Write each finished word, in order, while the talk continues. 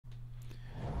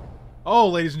Oh,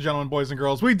 ladies and gentlemen, boys and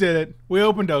girls, we did it. We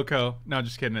opened Oko. No,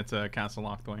 just kidding. It's a Castle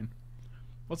Lochthwain.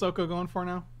 What's Oko going for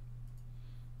now?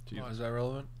 Oh, is that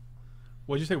relevant?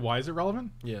 What'd you say? Why is it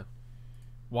relevant? Yeah.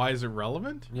 Why is it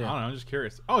relevant? Yeah. I don't know. I'm just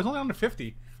curious. Oh, it's only down to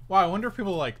 50. Wow, I wonder if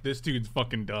people are like, this dude's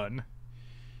fucking done.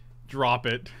 Drop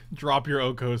it. Drop your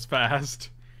Okos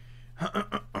fast.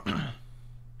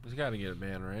 He's got to get a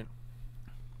ban, right?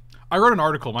 I wrote an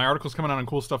article. My article's coming out on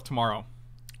Cool Stuff tomorrow.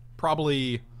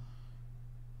 Probably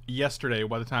yesterday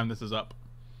by the time this is up.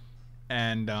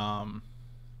 And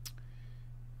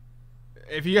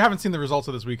if you haven't seen the results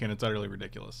of this weekend, it's utterly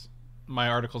ridiculous. My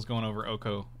article's going over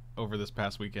Oko over this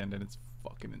past weekend, and it's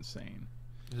fucking insane.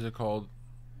 Is it called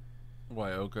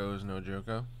Why Oko is No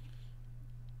Joko?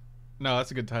 No,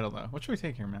 that's a good title, though. What should we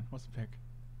take here, man? What's the pick?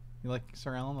 You like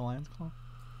Sir Alan the Lions Claw?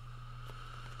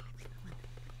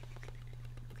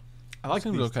 I like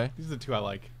these. Okay. These are the two I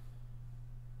like.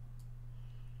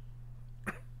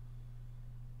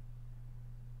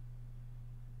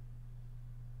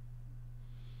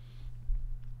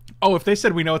 Oh, if they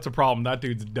said we know it's a problem, that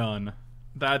dude's done.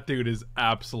 That dude is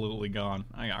absolutely gone.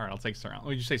 All right, I'll take Sir Alan.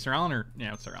 Would you say Sir Alan or...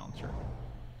 Yeah, it's Sir Alan, sure.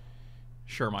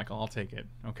 Sure, Michael, I'll take it,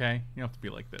 okay? You don't have to be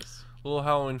like this. A little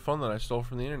Halloween fun that I stole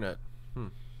from the internet.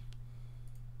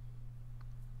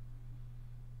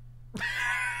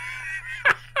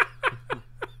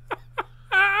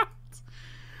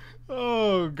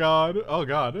 Oh, God. Oh,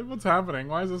 God. What's happening?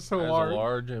 Why is this so That's large? a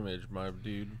large image, my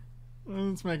dude.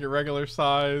 Let's make it regular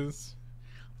size.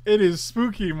 It is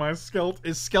spooky, my skeleton.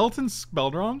 Is skeleton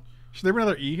spelled wrong? Should there be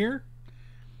another E here?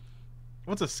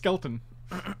 What's a skeleton?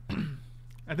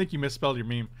 I think you misspelled your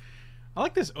meme. I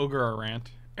like this ogre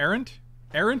errant. Errant?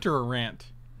 Errant or errant?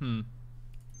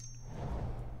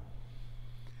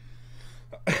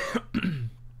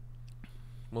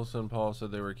 Melissa and Paul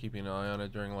said they were keeping an eye on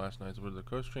it during last night's Wood of the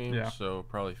Coast stream, Yeah. so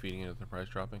probably feeding it with the price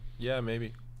dropping. Yeah,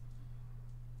 maybe.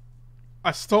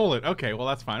 I stole it. Okay, well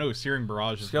that's fine. Oh, Searing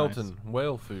Barrage is Skeleton, nice.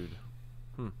 whale food.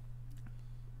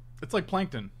 It's like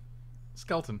plankton.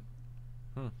 Skeleton.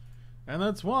 Hmm. And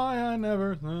that's why I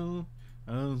never know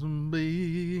as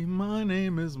B. My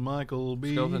name is Michael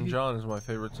B. Skeleton John is my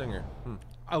favorite singer.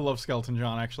 I love Skeleton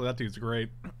John, actually. That dude's great.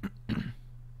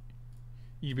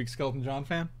 You a big Skeleton John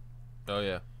fan? Oh,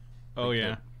 yeah. Oh, Big yeah.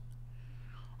 kid.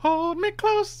 Hold me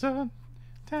closer,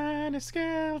 tiny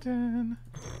skeleton.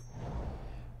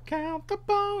 Count the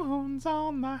bones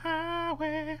on the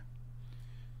highway.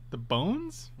 The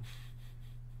bones?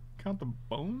 Count the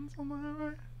bones on the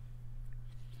highway?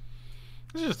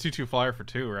 This is just 2-2 flyer for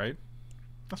 2, right?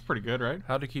 That's pretty good, right?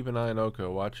 How to keep an eye on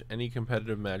Oko. Watch any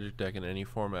competitive Magic deck in any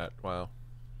format. Wow.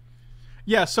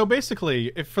 Yeah, so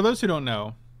basically, if for those who don't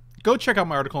know, go check out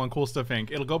my article on Cool Stuff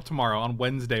Inc. It'll go up tomorrow on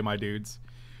Wednesday, my dudes.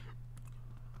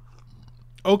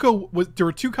 There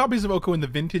were 2 copies of Oko in the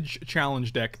Vintage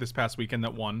Challenge deck this past weekend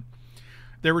that won.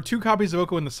 There were 2 copies of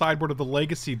Oko in the sideboard of the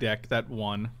Legacy deck that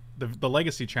won, the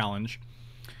Legacy Challenge.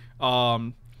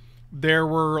 There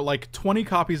were like 20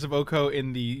 copies of Oko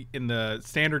in the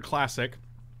Standard Classic.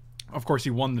 Of course, he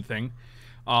won the thing.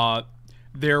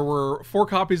 There were 4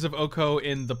 copies of Oko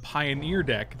in the Pioneer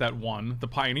deck that won the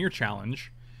Pioneer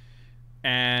Challenge.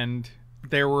 And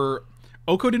there were...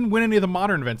 Oko didn't win any of the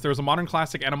Modern events. There was a Modern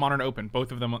Classic and a Modern Open,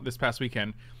 both of them this past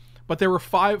weekend. But there were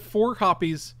 4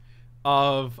 copies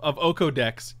of Oko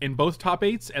decks in both top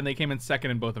 8s, and they came in second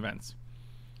in both events.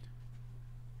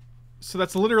 So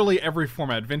that's literally every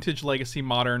format. Vintage, Legacy,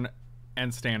 Modern,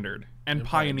 and Standard. And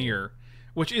Pioneer,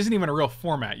 which isn't even a real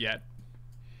format yet.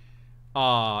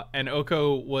 And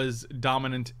Oko was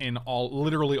dominant in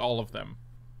literally all of them.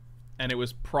 And it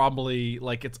was probably,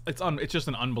 like, it's just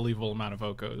an unbelievable amount of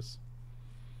Okos.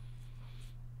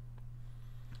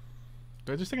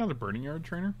 Did I just take out the Burning Yard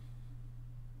trainer?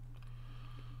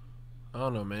 I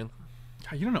don't know, man.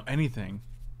 God, you don't know anything.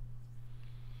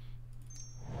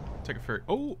 Take a fairy.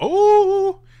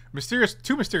 Oh!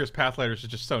 Two Mysterious Pathlighters is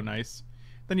just so nice.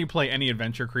 Then you play any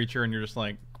adventure creature and you're just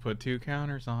like, put 2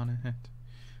 counters on it.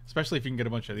 Especially if you can get a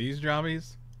bunch of these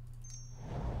jobbies.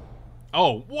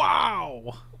 Oh,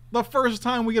 wow! The first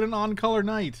time we get an on-color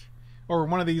knight. Or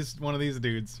one of these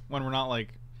dudes. When we're not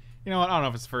like... You know what? I don't know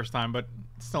if it's the first time, but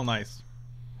it's still nice.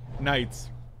 Knights.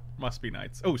 Must be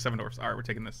knights. Oh, 7 dwarfs. Alright, we're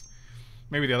taking this.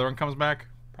 Maybe the other one comes back?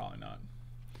 Probably not.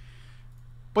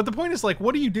 But the point is, like,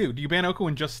 what do? Do you ban Oko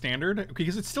in just Standard?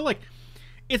 Because it's still, like...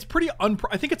 It's pretty...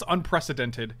 I think it's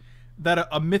unprecedented that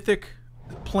a mythic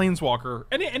Planeswalker...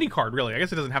 Any card, really. I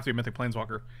guess it doesn't have to be a mythic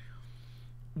Planeswalker.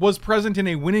 Was present in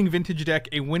a winning Vintage deck,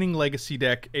 a winning Legacy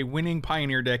deck, a winning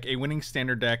Pioneer deck, a winning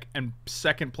Standard deck, and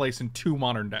second place in 2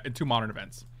 modern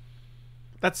events.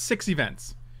 That's 6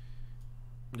 events.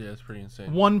 Yeah, it's pretty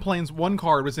insane. One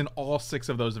card was in all 6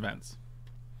 of those events.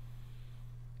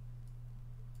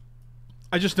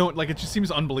 I just don't like. It just seems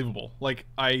unbelievable. Like,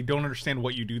 I don't understand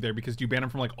what you do there, because do you ban them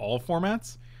from like all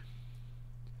formats?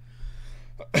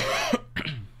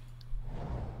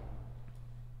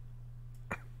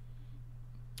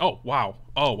 Oh wow!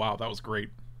 Oh wow! That was great.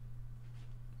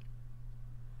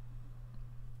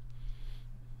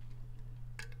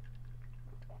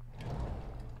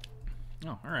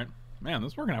 Oh, all right, man.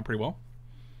 This is working out pretty well.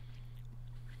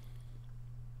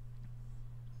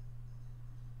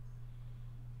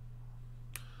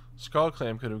 Skull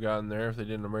Clam could have gotten there if they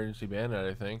did an emergency ban it,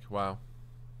 I think. Wow.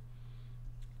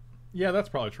 Yeah, that's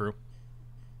probably true.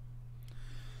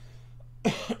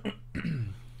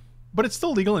 But it's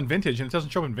still legal in Vintage, and it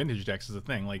doesn't show up in Vintage decks as a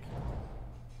thing. Like,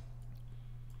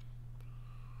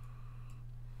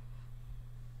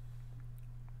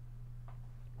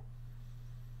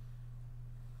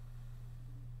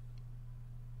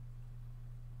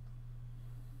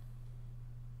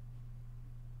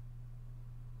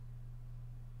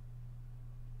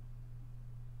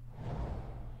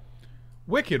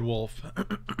 Wicked Wolf.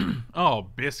 Oh,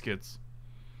 biscuits.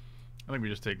 I think we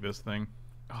just take this thing.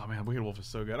 Oh man, Wicked Wolf is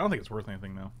so good. I don't think it's worth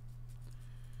anything though.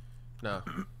 No.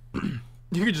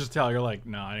 You could just tell. You're like,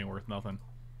 nah, it ain't worth nothing.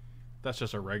 That's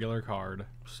just a regular card.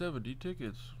 70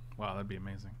 tickets. Wow, that'd be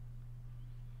amazing.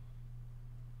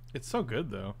 It's so good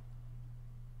though.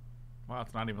 Wow,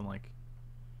 it's not even like...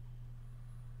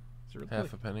 Is it really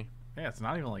Half a penny. Yeah, it's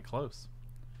not even like close.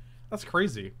 That's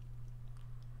crazy.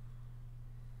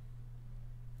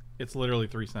 It's literally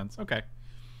 3 cents. Okay.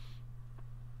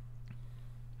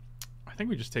 I think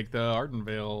we just take the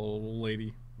Ardenvale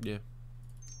lady. Yeah.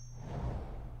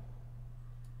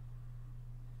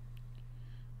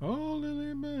 Oh,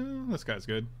 Lily Bell. This guy's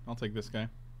good. I'll take this guy.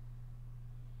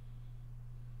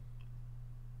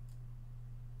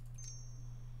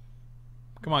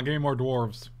 Come on, give me more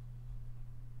dwarves.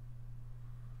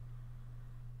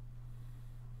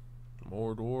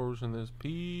 More dwarves in this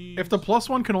piece. If the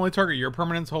 +1 can only target your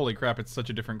permanents, holy crap, it's such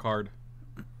a different card.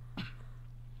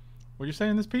 What'd you say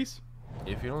in this piece?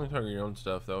 If you only target your own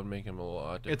stuff, that would make him a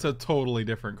lot different. It's a totally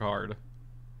different card.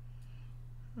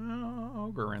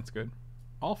 Ogre Rent's good.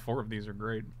 All 4 of these are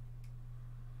great.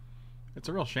 It's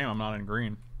a real shame I'm not in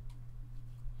green.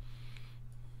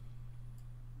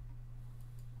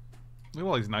 Look at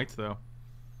all these knights, though.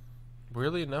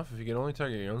 Weirdly enough, if you can only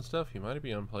target your own stuff, you might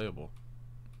be unplayable.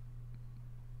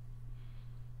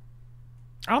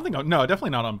 I don't think... No, definitely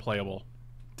not unplayable.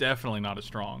 Definitely not as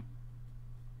strong.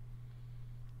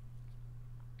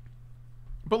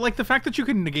 But, like, the fact that you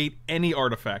can negate any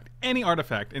artifact,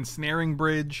 Ensnaring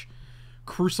Bridge,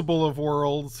 Crucible of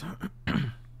Worlds,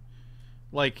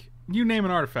 like, you name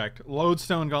an artifact,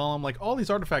 Lodestone Golem, like, all these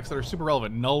artifacts that are super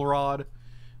relevant, Null Rod,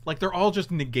 like, they're all just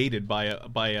negated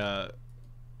by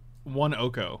one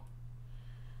Oko.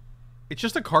 It's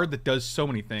just a card that does so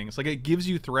many things. Like, it gives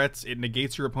you threats, it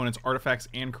negates your opponent's artifacts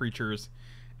and creatures,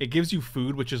 it gives you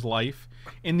food, which is life.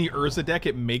 In the Urza deck,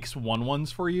 it makes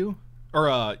 1/1s for you. Or,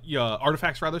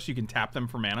 artifacts, rather, so you can tap them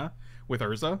for mana with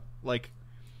Urza. Like,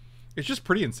 it's just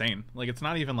pretty insane. Like, it's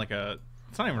not even like a...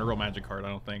 It's not even a real magic card, I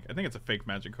don't think. I think it's a fake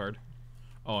magic card.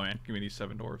 Oh, man. Give me these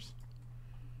 7 dwarves.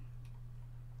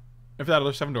 If that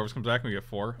other 7 dwarves comes back, we get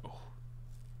 4. Oh.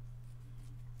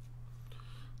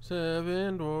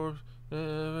 7 dwarves,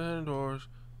 7 dwarves,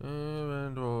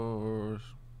 7 dwarves.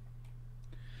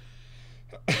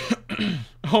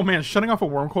 Oh, man. Shutting off a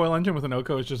Wormcoil engine with an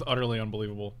Oko is just utterly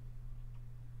unbelievable.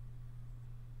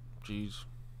 Jeez.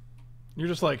 You're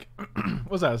just like,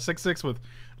 what's that, a 6/6 with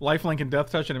lifelink and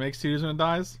death touch and it makes 2s when it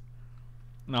dies?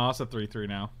 No, it's a 3/3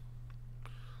 now.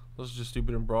 This is just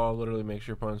stupid and brawl. Literally makes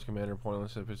your opponent's commander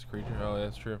pointless if it's a creature. Oh,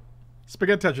 that's true.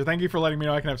 Spaghetti Toucher, thank you for letting me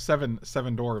know I can have seven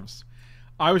dwarves.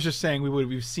 I was just saying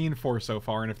we've seen 4 so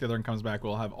far, and if the other one comes back,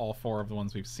 we'll have all 4 of the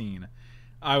ones we've seen.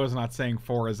 I was not saying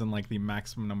 4 as in like the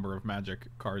maximum number of magic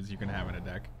cards you can have in a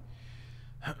deck.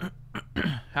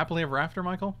 Happily ever after,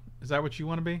 Michael? Is that what you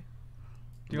want to be?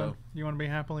 Do you want to be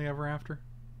happily ever after?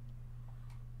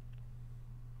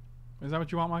 Is that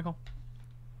what you want, Michael?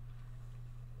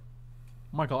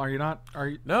 Michael, are you not? Are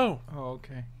you? No. Oh,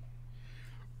 okay.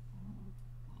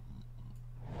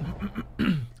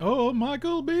 Oh,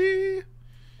 Michael B.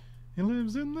 He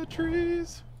lives in the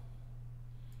trees.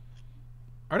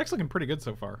 Our deck's looking pretty good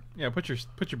so far. Yeah, put your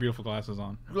beautiful glasses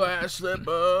on. Glass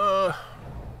slipper.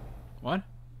 What?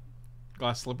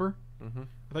 Glass slipper? Mm-hmm.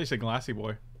 I thought you said glassy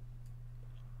boy.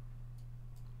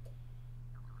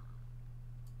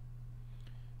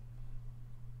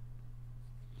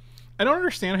 I don't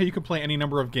understand how you can play any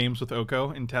number of games with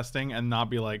Oko in testing and not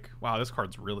be like, wow, this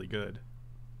card's really good.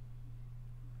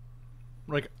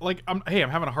 Hey, I'm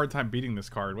having a hard time beating this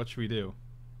card. What should we do?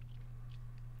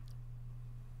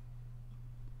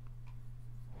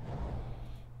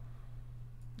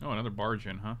 Oh, another barge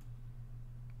in, huh?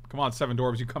 Come on, Seven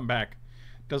Dwarves, you come back.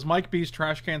 Does Mike B's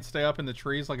trash can stay up in the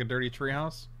trees like a dirty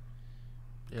treehouse?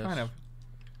 Yes. Kind of.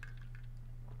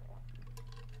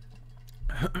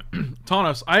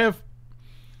 Tanos, I have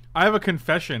a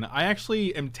confession. I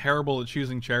actually am terrible at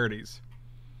choosing charities.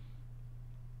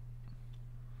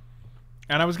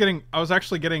 And I was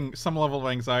actually getting some level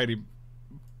of anxiety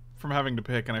from having to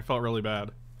pick, and I felt really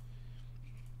bad.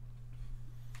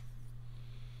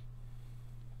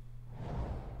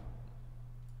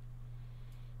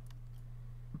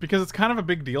 Because it's kind of a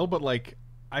big deal, but like,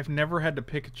 I've never had to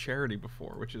pick a charity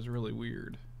before, which is really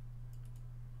weird.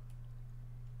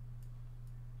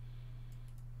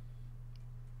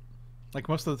 Like,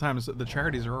 most of the times, the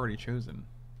charities are already chosen.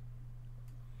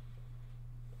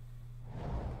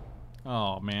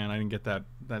 Oh, man, I didn't get that.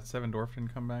 That Seven Dwarf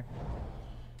didn't come back.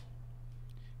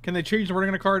 Can they change the wording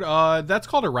on a card? That's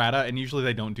called errata, and usually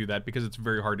they don't do that because it's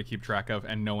very hard to keep track of,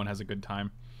 and no one has a good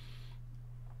time.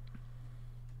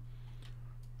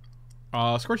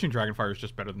 Scorching Dragonfire is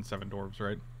just better than Seven Dwarves,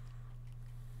 right?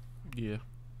 Yeah.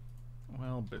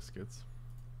 Well, biscuits.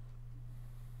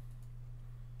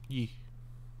 Yeah.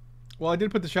 Well, I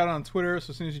did put the shout out on Twitter, so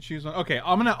as soon as you choose one... Okay,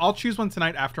 I'll choose one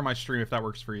tonight after my stream if that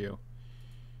works for you.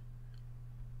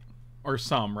 Or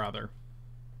some, rather.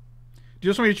 Do you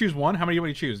just want me to choose one? How many do you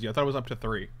want to choose? Yeah, I thought it was up to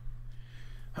 3.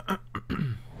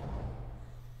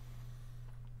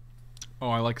 Oh,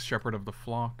 I like Shepherd of the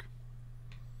Flock.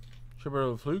 Shepherd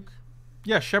of the Fluke?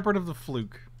 Yeah, Shepherd of the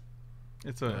Fluke.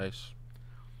 It's a... Nice.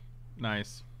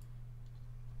 Nice.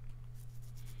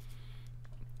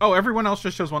 Oh, everyone else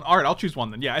just chose one. Alright, I'll choose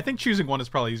one then. Yeah, I think choosing one is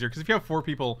probably easier, because if you have 4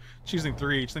 people choosing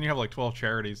 3 each, then you have like 12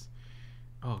 charities.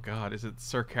 Oh god, is it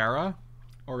Circara?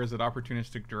 Or is it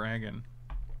Opportunistic Dragon?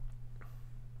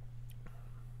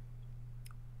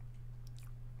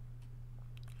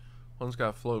 One's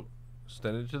got float.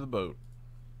 Send it to the boat.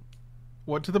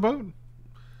 What to the boat?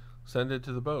 Send it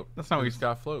to the boat. That's not what you It's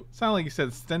got float. Sound like you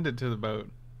said send it to the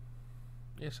boat.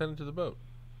 Yeah, send it to the boat.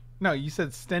 No, you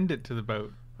said send it to the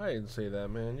boat. I didn't say that,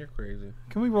 man. You're crazy.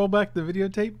 Can we roll back the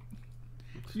videotape?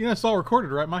 You know, it's all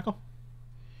recorded, right, Michael?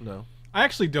 No. I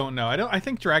actually don't know. I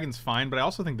think Dragon's fine, but I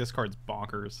also think this card's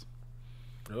bonkers.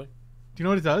 Really? Do you know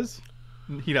what it does?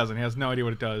 He doesn't. He has no idea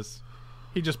what it does.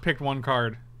 He just picked one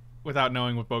card without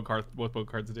knowing what both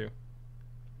cards do. It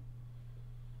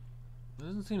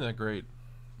doesn't seem that great.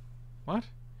 What?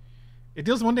 It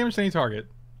deals 1 damage to any target.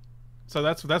 So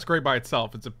that's great by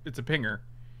itself. It's a pinger.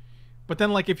 But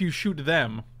then, like, if you shoot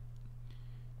them,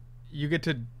 you get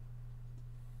to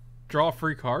draw a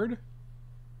free card?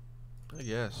 I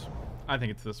guess. I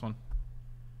think it's this one.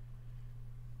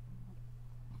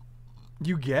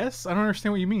 You guess? I don't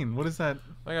understand what you mean. What is that?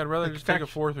 Like, I'd rather Like, just take a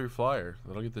 4/3 flyer.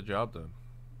 That'll get the job done.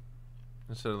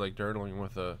 Instead of, like, dirtling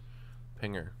with a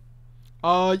pinger.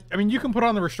 I mean, you can put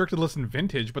on the restricted list in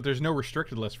Vintage, but there's no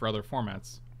restricted list for other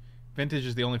formats. Vintage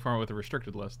is the only format with a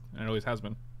restricted list, and it always has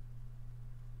been.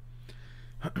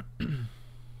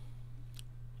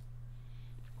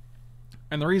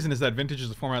 And the reason is that Vintage is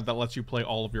a format that lets you play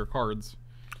all of your cards,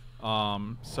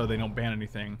 so they don't ban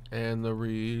anything. And the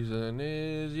reason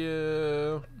is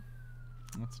you.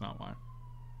 That's not why.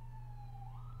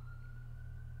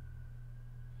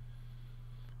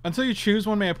 Until you choose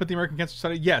one, may I put the American Cancer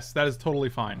Society? Yes, that is totally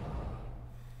fine.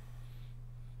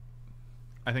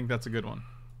 I think that's a good one.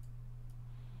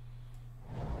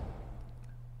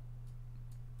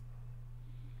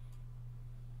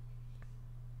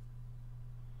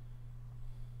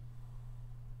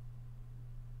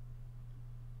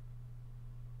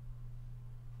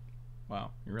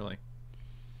 Wow, you're really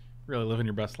living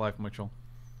your best life, Mitchell.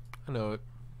 I know it.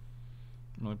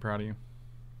 I'm really proud of you.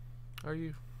 Are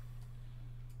you?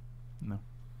 No.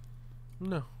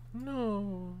 No.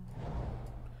 No.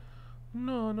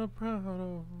 No, not proud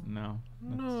of. No.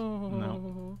 No.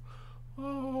 No.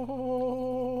 Oh.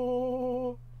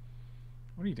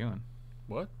 What are you doing?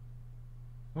 What?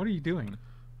 What are you doing? What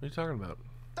are you talking about?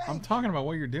 I'm talking about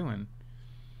what you're doing.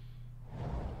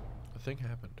 A thing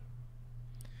happened.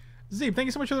 Zeeb, thank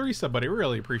you so much for the resub, buddy.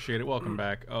 Really appreciate it. Welcome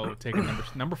back. Oh, take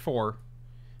it number 4.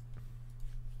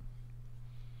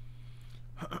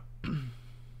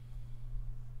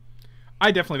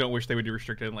 I definitely don't wish they would do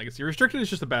restricted in Legacy. Restricted is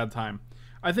just a bad time.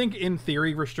 I think in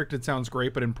theory restricted sounds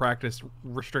great, but in practice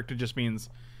restricted just means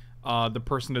the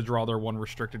person to draw their one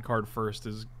restricted card first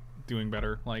is doing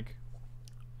better. Like,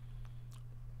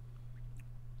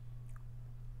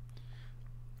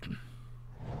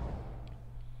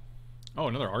 Oh,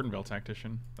 another Ardenvale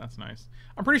Tactician. That's nice.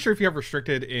 I'm pretty sure if you have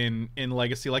restricted in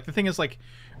Legacy, like the thing is like,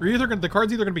 the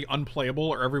card's either gonna be unplayable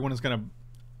or everyone is gonna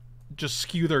just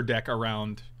skew their deck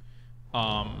around,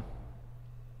 trying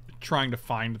to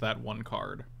find that one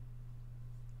card.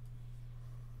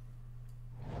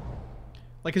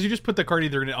 Like, cause you just put the card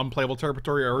either in an unplayable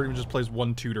territory or even just plays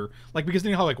one tutor. Like, because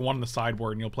then you'll have like one in the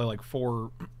sideboard and you'll play like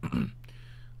 4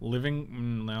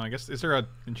 living. No, I guess, is there a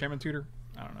enchantment tutor?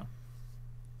 I don't know.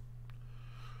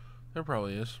 There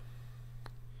probably is.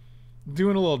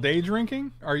 Doing a little day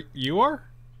drinking? You are?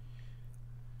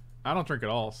 I don't drink at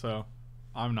all, so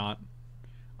I'm not.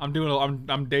 I'm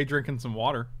day drinking some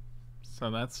water.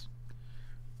 So that's,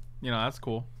 that's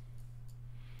cool.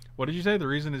 What did you say? The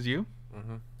reason is you?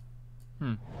 Mm-hmm.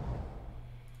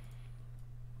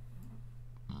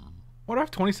 What do I have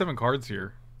 27 cards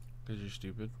here? Because you're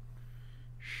stupid.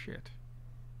 Shit.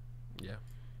 Yeah.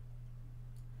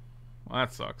 Well,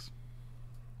 that sucks.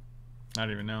 I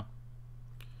don't even know.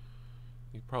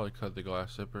 You probably cut the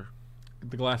glass zipper.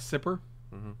 The glass sipper?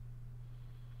 Mm-hmm.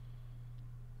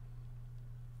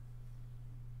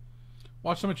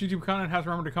 Watch so much YouTube content, has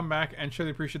remembered to come back and show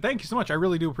the appreciation. Thank you so much. I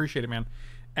really do appreciate it, man.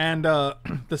 And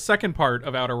the second part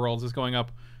of Outer Worlds is going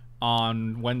up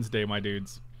on Wednesday, my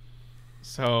dudes.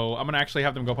 So I'm going to actually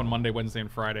have them go up on Monday, Wednesday, and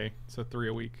Friday. So 3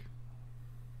 a week.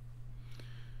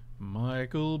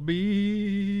 Michael B.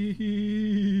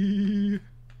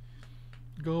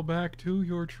 Go back to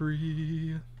your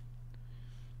tree.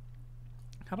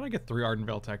 How did I get 3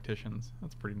 Ardenvale Tacticians?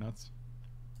 That's pretty nuts.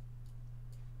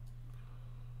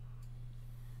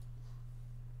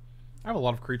 I have a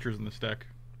lot of creatures in this deck.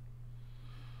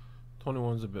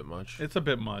 21's a bit much. It's a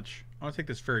bit much. I want to take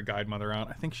this Fairy Guide Mother out.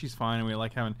 I think she's fine, and we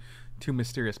like having 2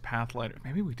 Mysterious Pathlight.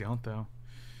 Maybe we don't, though.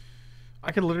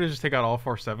 I could literally just take out all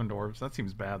 4 7 dwarves. That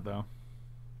seems bad, though.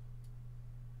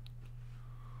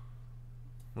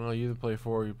 Well, you either play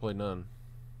 4 or you play none.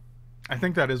 I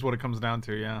think that is what it comes down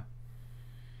to, yeah.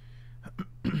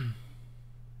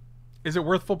 Is it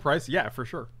worth full price? Yeah, for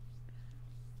sure.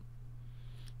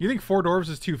 You think 4 dwarves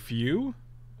is too few?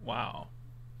 Wow.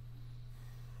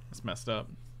 That's messed up.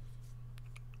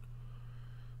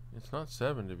 It's not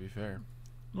 7, to be fair.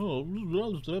 Oh,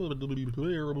 What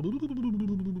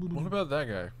about that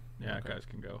guy? yeah, Okay. guys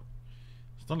can go.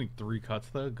 It's only 3 cuts,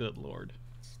 though. Good lord.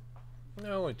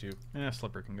 No, only 2. Yeah,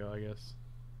 Slipper can go, I guess.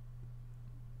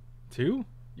 2?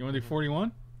 You want to do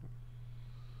 41?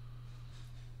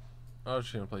 I was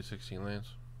just gonna play 16 lands.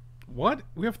 What?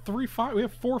 We have 3 5. We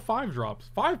have 4 5 drops.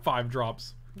 5 5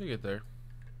 drops. You get there.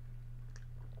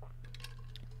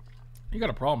 You got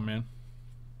a problem, man.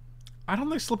 I don't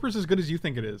think Slipper's as good as you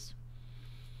think it is.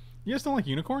 You guys don't like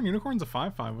Unicorn? Unicorn's a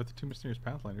 5 5 with the 2 Mysterious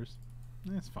Pathlighters.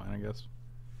 It's fine, I guess.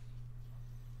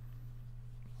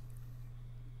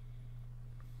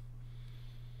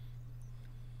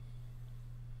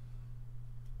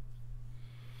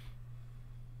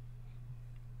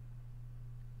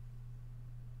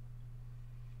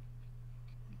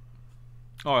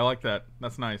 Oh, I like that.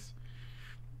 That's nice.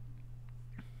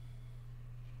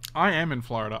 I am in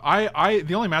Florida.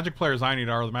 The only Magic players I need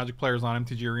are the Magic players on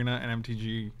MTG Arena and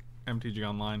MTG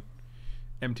Online.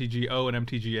 MTGO and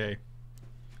MTGA.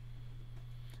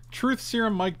 Truth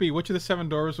Serum Mike B. Which of the 7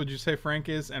 doors would you say Frank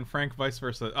is, and Frank vice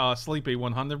versa? Sleepy,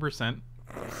 100%.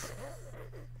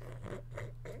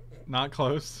 Not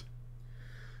close.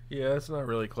 Yeah, that's not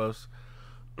really close.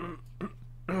 He'd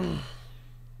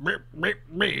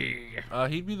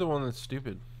be the one that's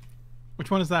stupid.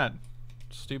 Which one is that?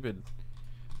 Stupid.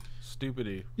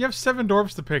 Stupidity. You have 7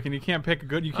 dwarves to pick, and you can't pick a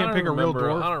good. You can't pick a real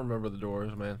dwarf. I don't remember the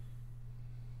doors, man.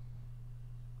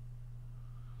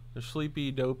 They're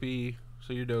sleepy, dopey.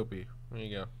 So you're dopey. There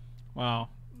you go. Wow.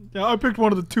 Yeah, I picked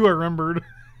one of the 2 I remembered.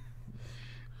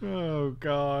 Oh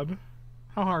God,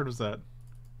 how hard was that?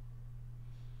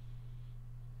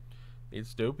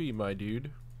 It's dopey, my dude.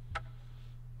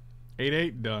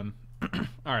 8-8 done. All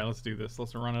right, let's do this.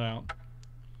 Let's run it out.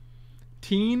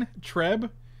 Teen Treb,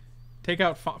 take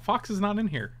out Fox is not in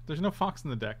here. There's no Fox in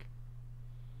the deck.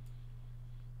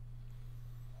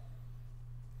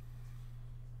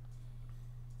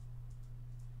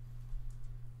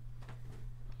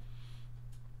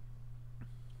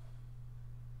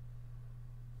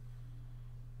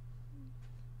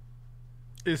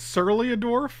 Is Surly a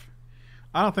dwarf?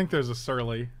 I don't think there's a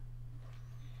Surly.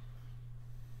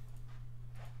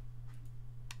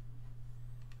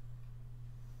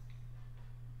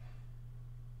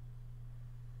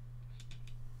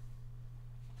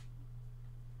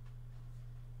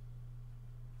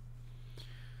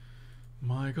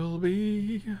 Michael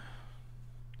B.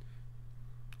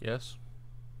 Yes.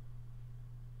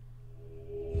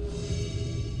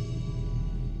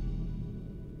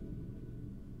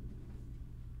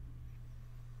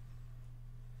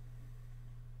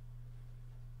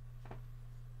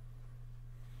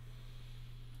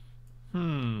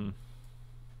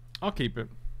 I'll keep it.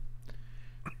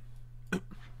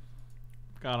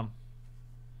 Got him.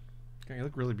 Okay, you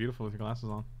look really beautiful with your glasses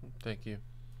on. Thank you.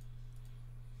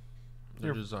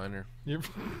 You're a designer. You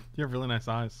have really nice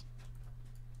eyes.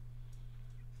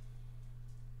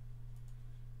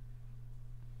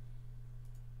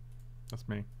 That's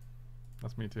me.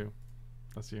 That's me too.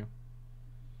 That's you.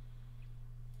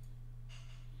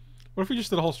 What if we just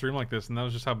did a whole stream like this and that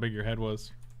was just how big your head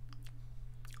was?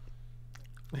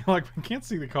 Like, I can't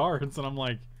see the cards, and I'm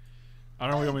like, I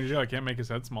don't know what you want me to do. I can't make his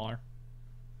head smaller.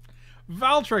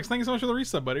 Valtrex, thank you so much for the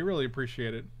resub, buddy. Really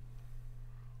appreciate it.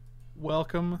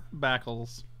 Welcome,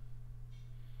 Backles.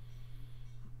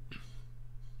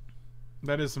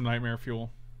 That is some nightmare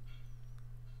fuel.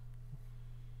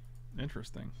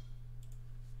 Interesting.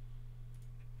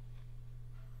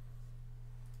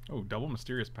 Oh, double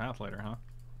mysterious path lighter, huh?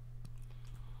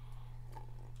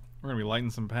 We're gonna be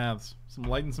lighting some paths.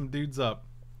 Lighting some dudes up.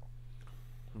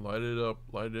 Light it up,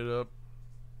 light it up.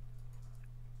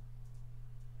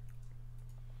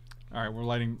 Alright, we're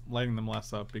lighting them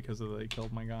less up because they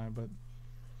killed my guy, but...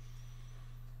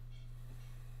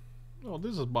 Oh,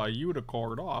 this is by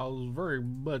Unicorn. Oh, I was very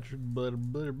much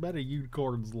better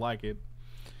unicorns like it.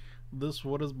 This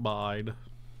one is mine.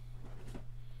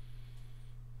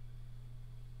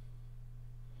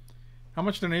 How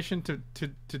much donation to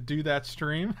do that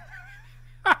stream?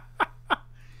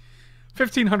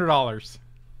 $1,500.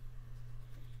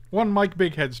 One Mike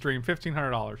Bighead stream,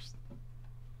 $1,500.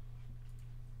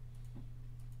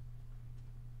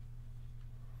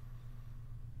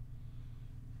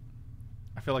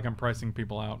 I feel like I'm pricing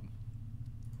people out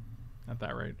at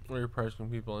that rate. Well, you're pricing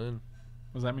people in.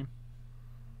 What does that mean?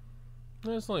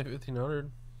 No, it's only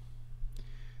 1,500.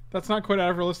 That's not quite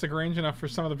out of realistic range enough for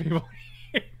some of the people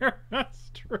here. That's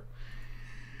true.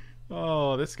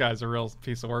 Oh, this guy's a real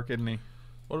piece of work, isn't he?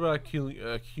 What about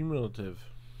cumulative?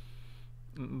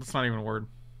 That's not even a word.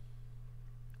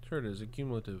 Sure it is,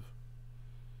 accumulative.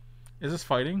 Is this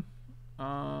fighting?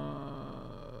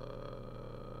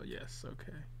 Yes,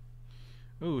 okay.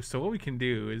 Ooh, so what we can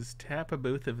do is tap a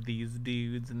both of these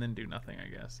dudes and then do nothing, I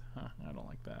guess. Huh, I don't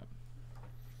like that.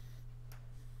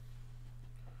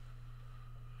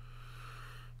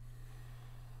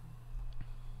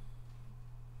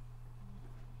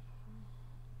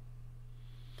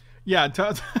 Yeah,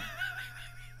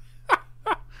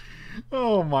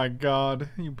 oh my god.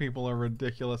 You people are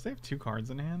ridiculous. They have 2 cards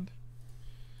in hand.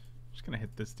 I'm just gonna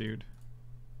hit this dude.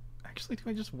 Actually, do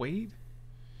I just wait?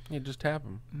 Yeah, just tap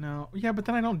him. No. Yeah, but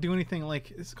then I don't do anything.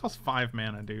 Like, this costs 5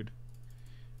 mana, dude.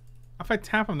 If I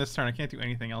tap him this turn, I can't do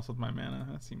anything else with my mana.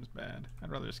 That seems bad. I'd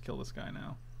rather just kill this guy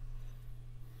now.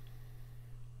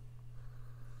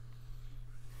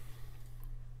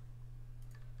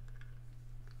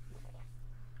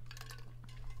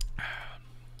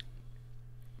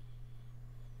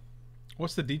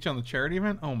 What's the deech on the charity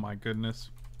event? Oh my goodness.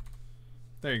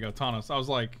 There you go, Tanos. I was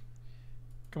like,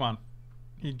 come on.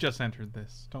 He just entered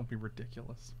this. Don't be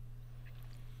ridiculous.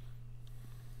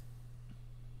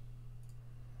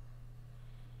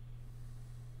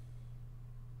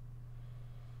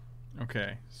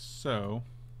 Okay, so...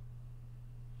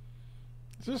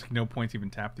 There's just no point to even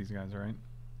tap these guys, right?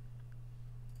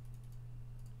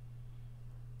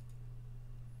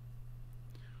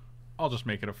 I'll just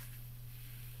make it a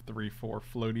 3/4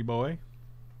 floaty boy.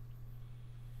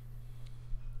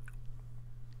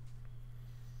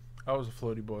 I was a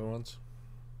floaty boy once.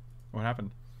 What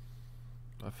happened?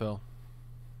 I fell.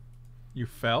 You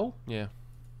fell? Yeah.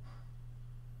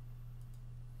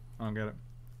 I don't get it.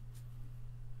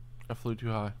 I flew too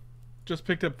high. Just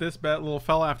picked up this little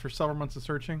fella after several months of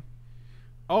searching.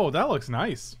 Oh, that looks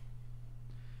nice.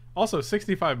 Also,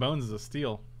 65 bones is a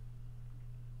steal.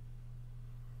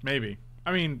 Maybe.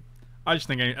 I mean, I just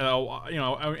think you know,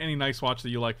 any nice watch that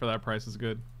you like for that price is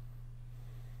good.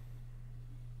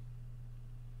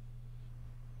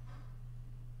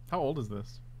 How old is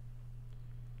this?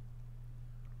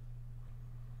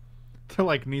 They're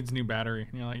like, needs new battery.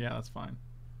 And you're like, yeah, that's fine.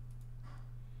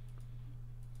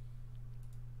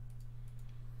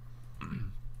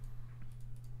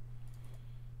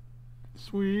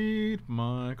 Sweet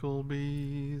Michael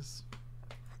Bees.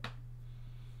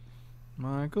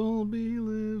 Michael B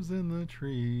lives in the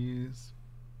trees.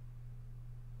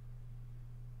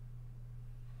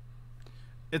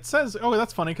 It says, oh,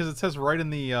 that's funny because it says right in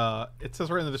the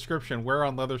description, wear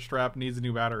on leather strap, needs a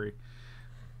new battery.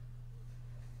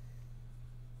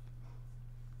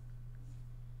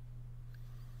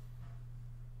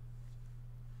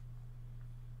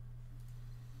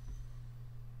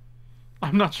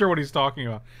 I'm not sure what he's talking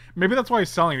about. Maybe that's why he's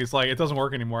selling it. He's like, it doesn't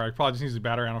work anymore. I probably just need a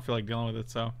battery. I don't feel like dealing with it,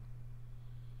 so.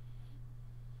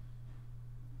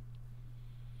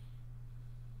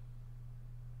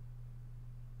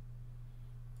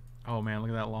 Oh man, look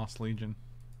at that Lost Legion.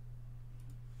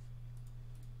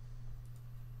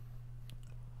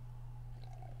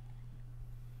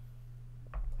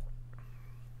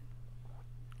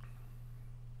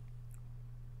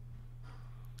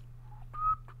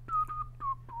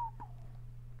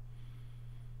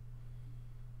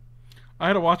 I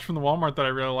had a watch from the Walmart that I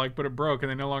really liked, but it broke, and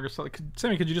they no longer sell it.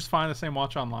 Sammy, could you just find the same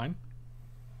watch online?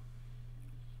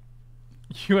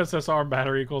 USSR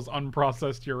battery equals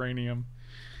unprocessed uranium.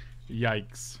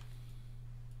 Yikes.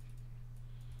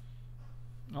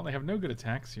 Well, they have no good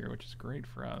attacks here, which is great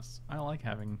for us. I like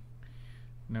having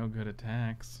no good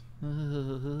attacks.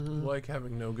 Like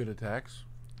having no good attacks?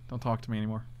 Don't talk to me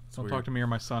anymore. Don't talk to me or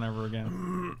my son ever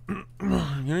again. You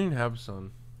don't even have a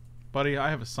son. Buddy, I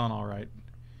have a son, alright.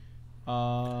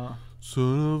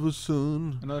 Son of a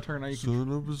son. Another turn now you can...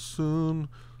 Son of a son.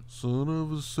 Son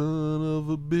of a son of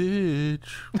a bitch.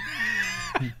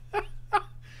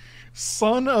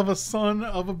 Son of a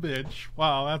bitch.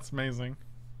 Wow, that's amazing.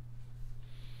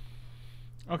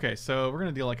 Okay, so we're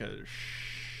gonna deal like a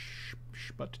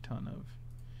butt ton of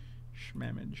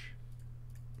shmamage.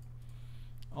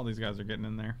 All these guys are getting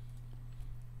in there.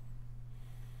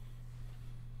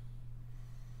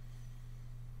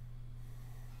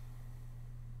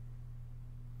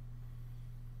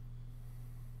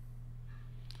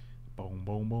 Boom,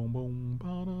 boom, boom, boom.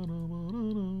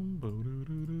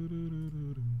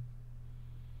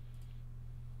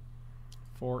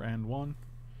 4 and 1.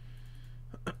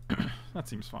 That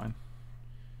seems fine.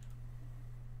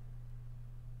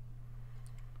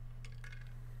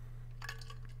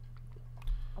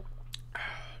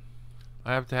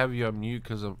 I have to have you on mute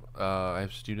because I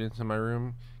have students in my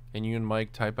room, and you and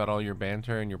Mike type out all your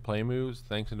banter and your play moves.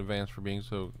 Thanks in advance for being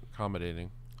so accommodating.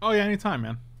 Oh yeah, anytime,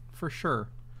 man. For sure.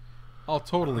 I'll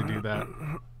totally do that.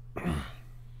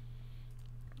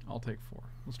 I'll take 4.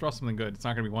 Let's draw something good. It's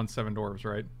not going to be 1/7 dwarves,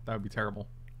 right? That would be terrible.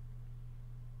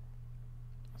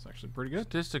 That's actually pretty good.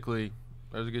 Statistically,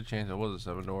 there's a good chance it was a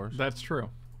 7 dwarves. That's true.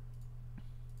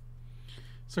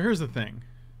 So here's the thing.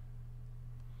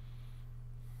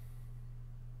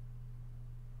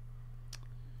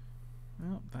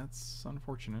 Well, that's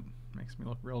unfortunate. Makes me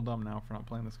look real dumb now for not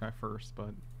playing this guy first,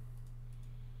 but...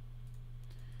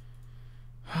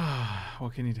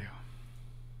 what can you do?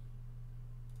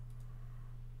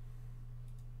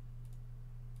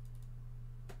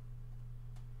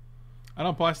 I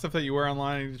don't buy stuff that you wear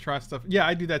online. I need to try stuff. Yeah,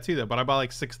 I do that too, though. But I buy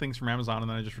like 6 things from Amazon, and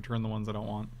then I just return the ones I don't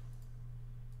want.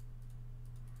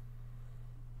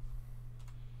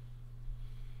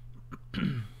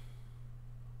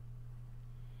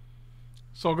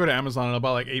 So I'll go to Amazon and I'll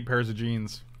buy like 8 pairs of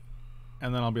jeans,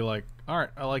 and then I'll be like, all right,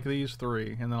 I like these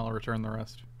 3, and then I'll return the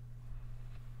rest.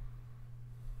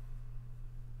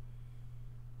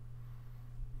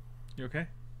 You okay?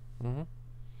 Mm-hmm. Are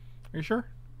you sure?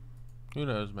 Who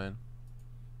knows, man?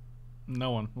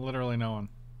 No one. Literally no one.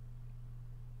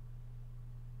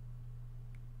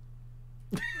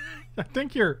 I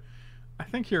think you're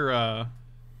I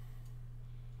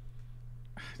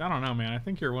don't know, man. I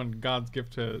think you're one God's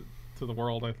gift to the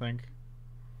world, I think.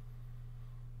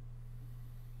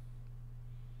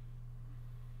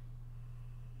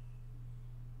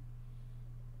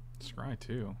 Scry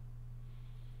too.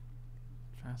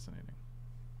 Fascinating.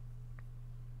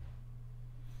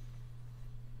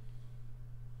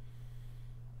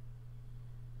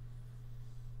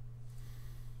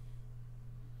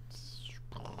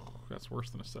 That's worse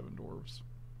than a 7 dwarves.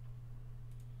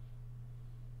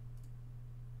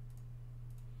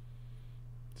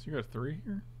 So you got a 3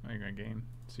 here? Oh, you're gonna gain.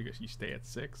 So you stay at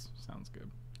 6. Sounds good.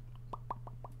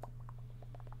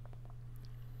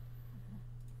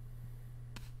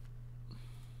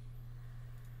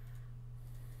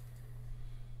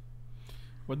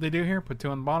 What'd they do here? Put 2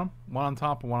 on the bottom? 1 on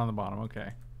top and 1 on the bottom.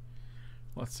 Okay.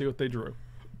 Let's see what they drew.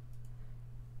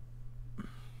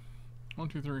 1,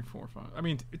 2, 3, 4, 5. I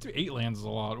mean, 8 lands is a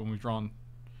lot when we've drawn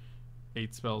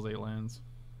 8 spells, 8 lands.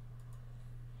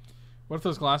 What if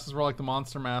those glasses were like the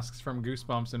monster masks from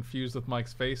Goosebumps infused with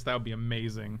Mike's face? That would be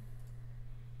amazing.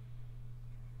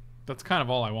 That's kind of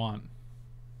all I want.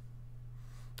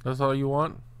 That's all you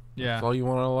want? Yeah. That's all you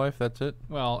want out of life? That's it?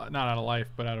 Well, not out of life,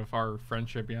 but out of our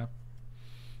friendship, yeah.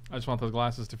 I just want those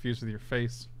glasses to fuse with your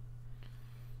face.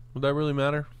 Would that really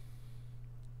matter?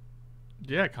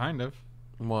 Yeah, kind of.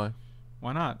 Why?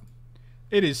 Why not?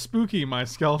 It is spooky, my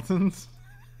skeletons.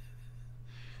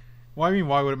 Well, I mean,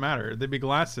 why would it matter? They'd be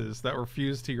glasses that were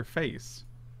fused to your face.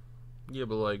 Yeah,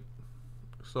 but like,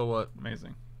 so what?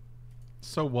 Amazing.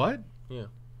 So what? Yeah.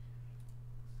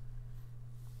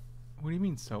 What do you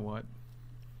mean, so what?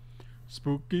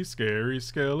 Spooky, scary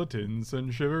skeletons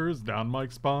send shivers down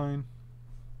Mike's spine.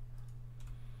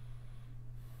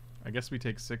 I guess we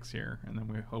take 6 here, and then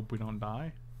we hope we don't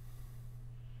die.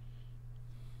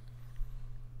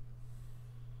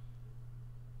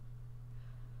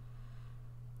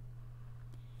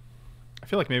 I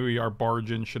feel like maybe our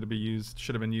bargain should have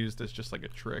been used as just like a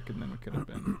trick, and then we could have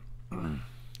been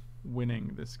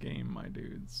winning this game, my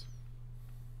dudes.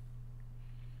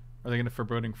 Are they going to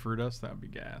foreboding fruit us? That would be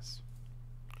gas.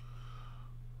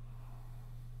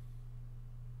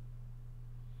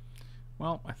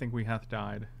 Well, I think we hath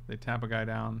died. They tap a guy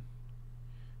down,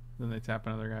 then they tap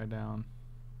another guy down,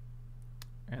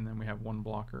 and then we have 1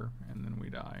 blocker, and then we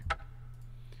die.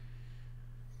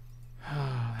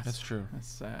 That's true. That's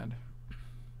sad.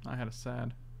 I had a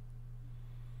sad.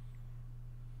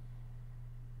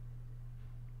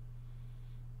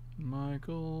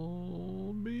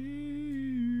 Michael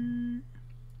B.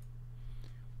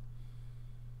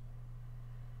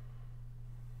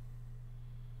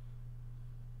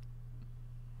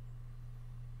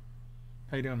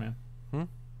 How you doing, man? Hmm?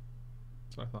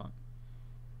 That's what I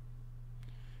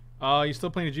thought. You still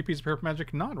playing the GPs of Purple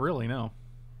Magic? Not really, no.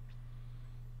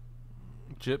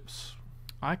 Gyps.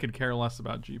 I could care less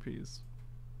about GPs.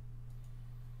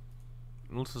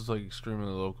 Unless it's like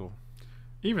extremely local.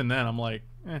 Even then, I'm like,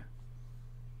 eh.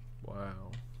 Wow.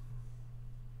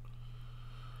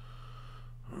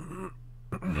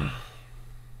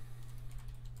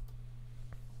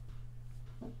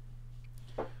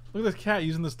 Look at this cat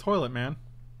using this toilet, man.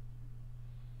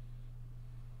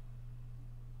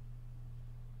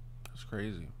 That's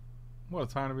crazy. What a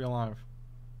time to be alive.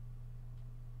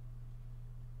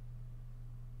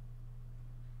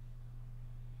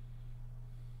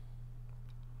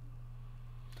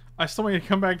 I still want you to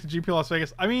come back to GP Las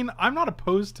Vegas. I mean, I'm not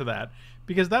opposed to that,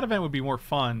 because that event would be more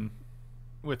fun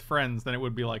with friends than it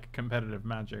would be like competitive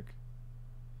Magic.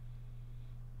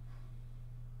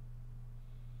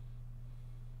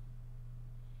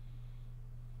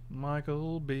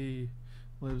 Michael B.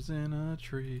 lives in a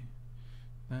tree.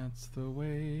 That's the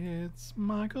way it's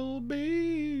Michael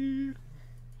B.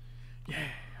 Yeah,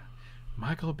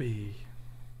 Michael B.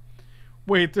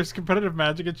 Wait, there's competitive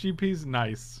Magic at GPs?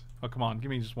 Nice. Oh, come on. Give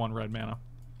me just 1 red mana.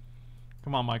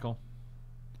 Come on, Michael.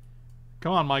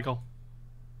 Come on, Michael.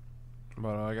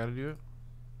 But I gotta do it?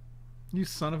 You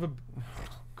son of a... Oh,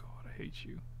 God, I hate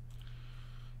you.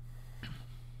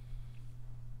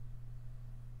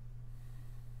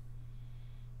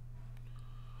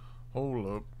 Hold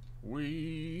up.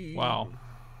 Wow.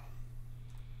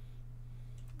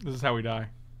 This is how we die.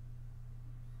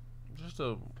 Just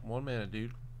a 1 mana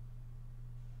dude.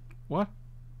 What?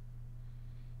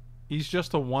 He's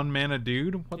just a 1 mana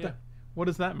dude? What Yeah. the? What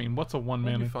does that mean? What's a 1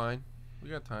 We'll mana? be fine. We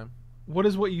got time. What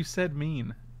does what you said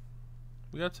mean?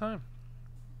 We got time.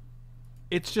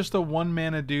 It's just a 1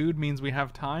 mana dude means we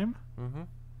have time? Mm-hmm.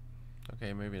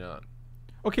 Okay, maybe not.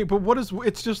 Okay, but what does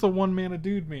it's just a 1 mana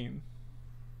dude mean?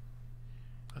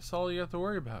 That's all you have to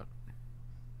worry about.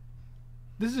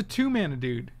 This is a 2 mana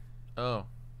dude. Oh.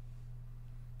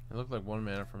 It looked like 1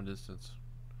 mana from a distance.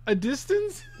 A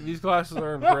distance? These glasses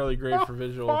aren't really great for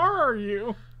visual. How far are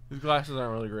you? These glasses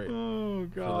aren't really great Oh,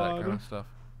 for that God. kind of stuff.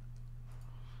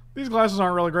 These glasses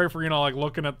aren't really great for, you know, like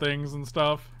looking at things and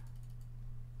stuff.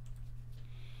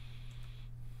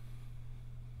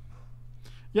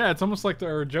 Yeah, it's almost like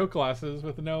our joke glasses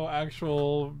with no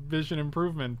actual vision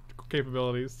improvement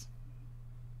capabilities.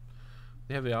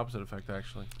 They have the opposite effect,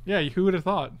 actually. Yeah, who would have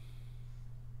thought?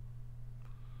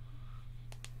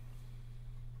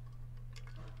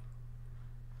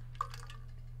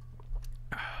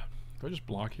 Do I just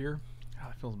block here? God,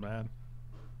 that feels bad.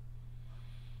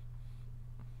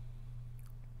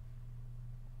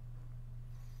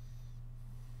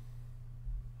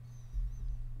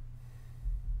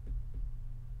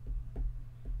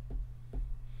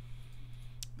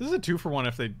 This is a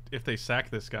 2-for-1 if they sack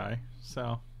this guy.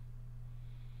 So.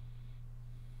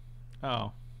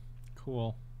 Oh,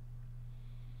 cool.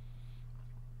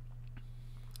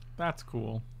 That's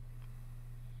cool.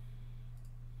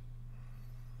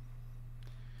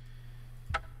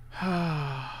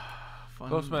 Fun,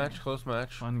 Close match, close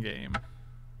match. Fun game.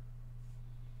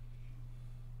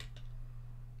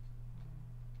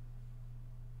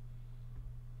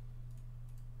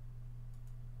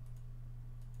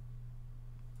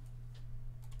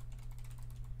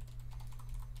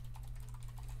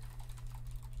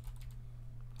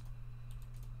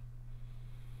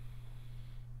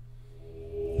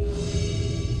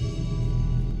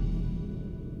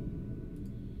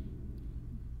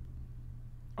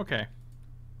 Okay.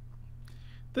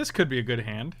 This could be a good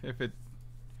hand if it,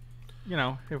 you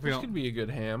know, if we This don't. could be a good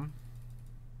ham.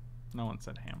 No one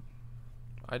said ham.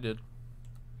 I did.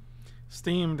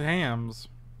 Steamed hams.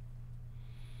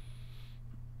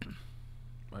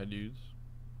 My dudes.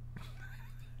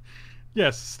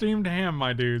 Yes, steamed ham,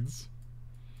 my dudes.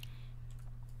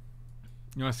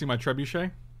 You want to see my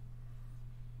trebuchet?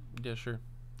 Yeah, sure.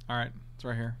 All right, it's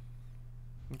right here.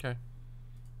 Okay.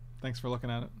 Thanks for looking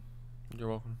at it. You're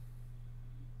welcome.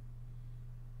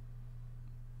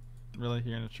 Really,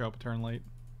 you're gonna show up a turn late?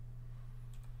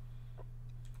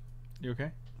 You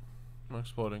okay? I'm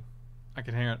exploding. I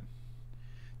can hear it.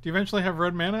 Do you eventually have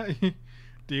red mana?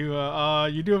 Do you?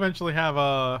 You do eventually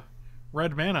have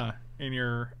red mana in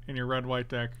your red white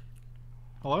deck.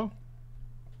 Hello?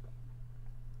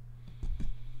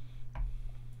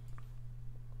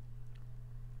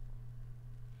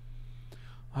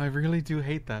 I really do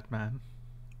hate that, man.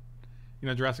 You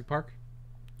know Jurassic Park?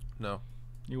 No.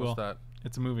 You What's will. that?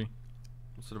 It's a movie.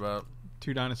 What's it about?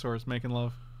 2 dinosaurs making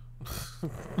love.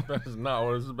 That is not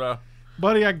what it's about.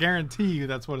 Buddy, I guarantee you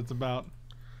that's what it's about.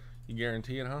 You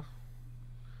guarantee it, huh?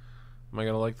 Am I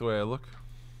gonna like the way I look?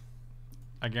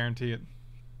 I guarantee it.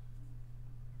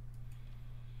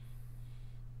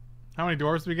 How many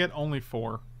dwarves do we get? Only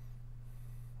 4.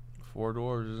 4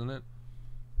 dwarves, isn't it?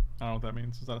 I don't know what that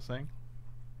means. Is that a saying?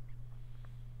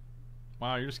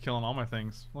 Wow, you're just killing all my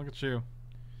things. Look at you.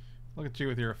 Look at you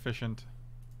with your efficient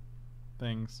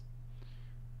things.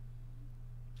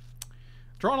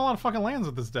 Drawing a lot of fucking lands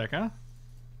with this deck, huh?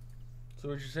 So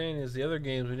what you're saying is the other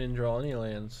games we didn't draw any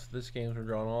lands. This game's we're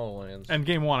drawing all the lands. And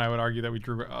game 1, I would argue that we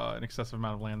drew an excessive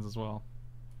amount of lands as well.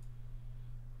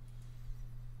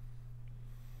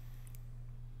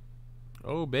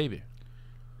 Oh, baby.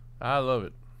 I love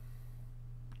it.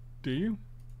 Do you?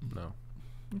 No.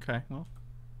 Okay, well,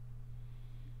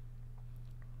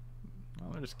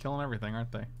 they're just killing everything,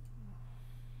 aren't they?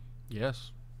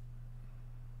 Yes.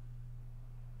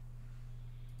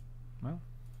 Well.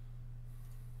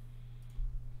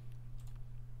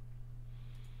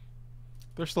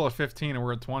 They're still at 15 and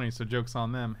we're at 20, so joke's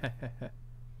on them. Hey,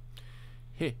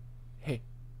 hey, hey,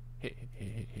 hey,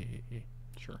 hey, hey.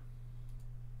 Sure.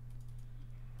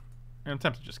 I'm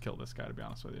tempted to just kill this guy, to be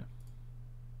honest with you.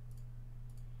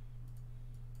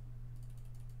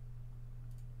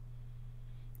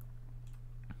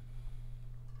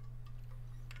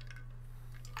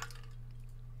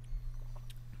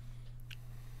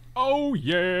 Oh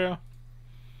yeah.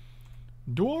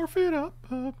 Dwarf it up.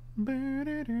 Now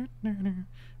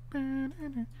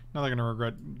they're gonna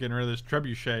regret getting rid of this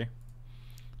trebuchet.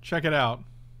 Check it out.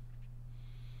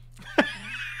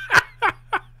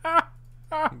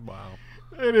 Wow.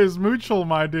 It is mutual,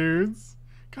 my dudes.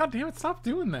 God damn it, stop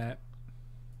doing that.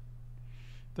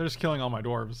 They're just killing all my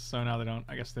dwarves, so now they don't,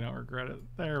 I guess they don't regret it.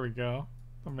 There we go.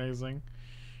 Amazing.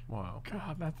 Wow.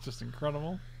 God, that's just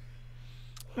incredible.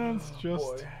 That's just...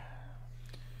 Boy.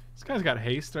 This guy's got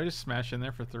haste. Do I just smash in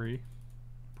there for 3?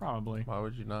 Probably. Why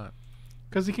would you not?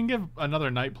 Because he can give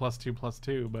another knight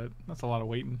 +2/+2, but that's a lot of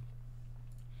waiting.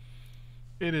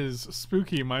 It is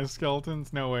spooky, my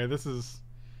skeletons. No way. This is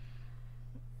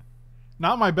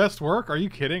not my best work. Are you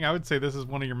kidding? I would say this is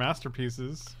one of your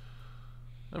masterpieces.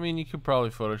 I mean, you could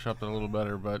probably Photoshop it a little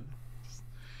better, but...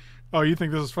 Oh, you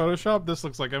think this is Photoshop? This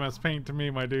looks like MS Paint to me,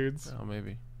 my dudes. Oh,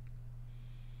 maybe.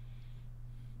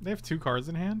 They have 2 cards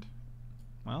in hand?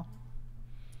 Well...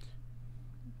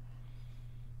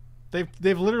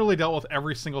 They've literally dealt with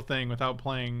every single thing without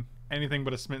playing anything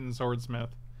but a Smitten Swordsmith.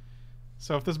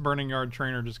 So if this Burning Yard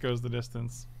trainer just goes the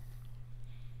distance,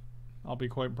 I'll be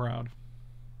quite proud.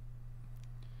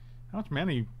 How much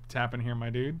mana you tapping here, my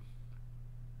dude?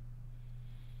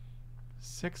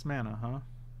 6 mana, huh?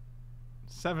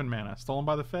 7 mana. Stolen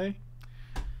by the Fae?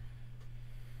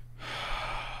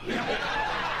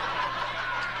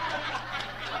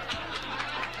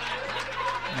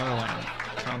 Another land.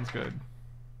 Sounds good.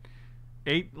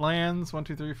 8 lands. 1,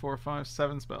 2, 3, 4, 5,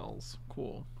 7 spells.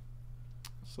 Cool.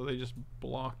 So they just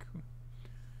block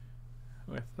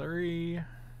with 3.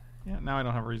 Yeah, now I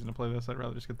don't have a reason to play this. I'd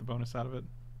rather just get the bonus out of it.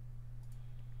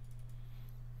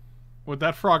 Would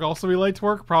that frog also be late to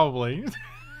work? Probably.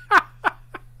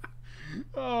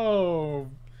 Oh.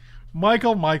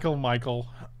 Michael.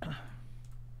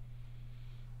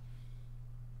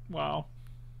 Wow.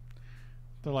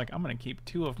 They're like, I'm going to keep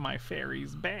 2 of my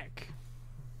fairies back.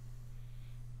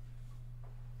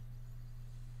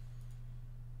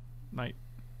 Night.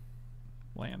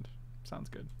 Land. Sounds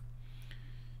good.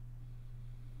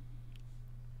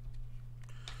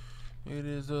 It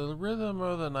is the rhythm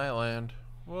of the Nightland.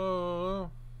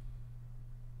 Whoa.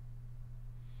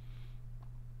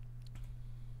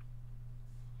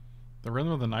 The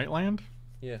rhythm of the Nightland?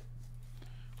 Yeah.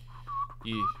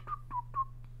 Yeah.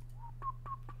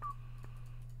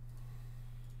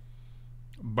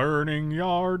 Burning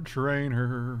Yard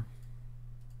Trainer.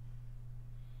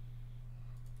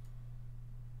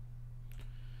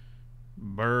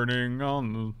 Burning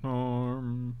on the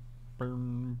storm.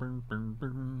 Burn, burn, burn,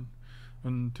 burn.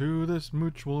 Unto this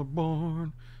mooch we're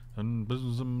born. And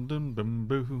boom, boom, boom,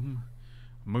 boom.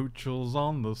 Moochels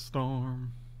on the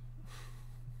storm.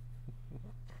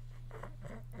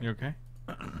 You okay?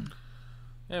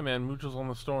 Yeah, man. Moochels on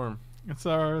the storm. It's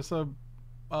a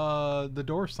the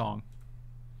Doors song.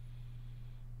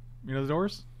 You know the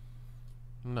Doors?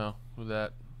 No, who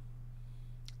that?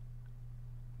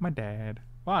 My dad.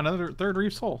 Wow, another third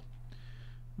Reef Soul.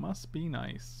 Must be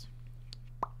nice.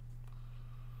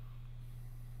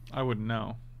 I wouldn't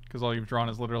know, because all you've drawn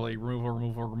is literally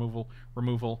removal,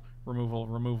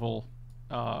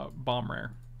 bomb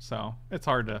rare. So it's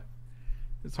hard to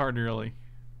really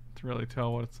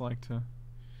tell what it's like to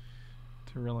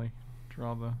really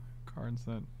draw the cards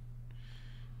that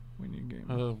win you game.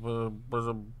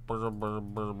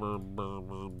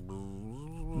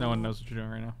 No one knows what you're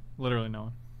doing right now. Literally no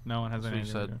one. No one has any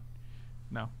idea what you're doing.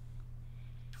 No.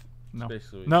 No. That's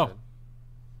basically what No. you said.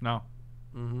 No.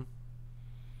 Mm-hmm.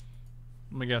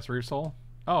 Let me guess. Reef Soul?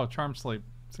 Oh, Charm Sleep.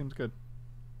 Seems good.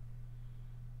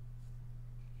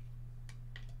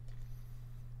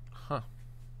 Huh.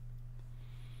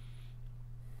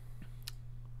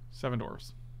 7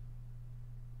 Dwarfs.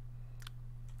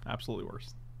 Absolutely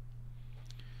worst.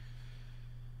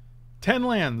 10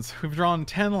 lands. We've drawn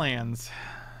 10 lands.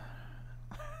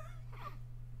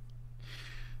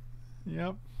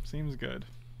 Yep. Seems good.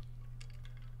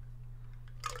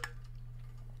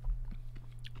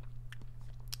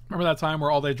 Remember that time where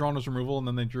all they drawn was removal and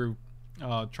then they drew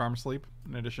Charm Sleep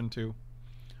in addition to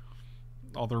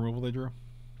all the removal they drew?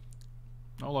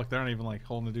 Oh, look, they're not even like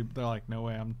holding the dude. They're like, no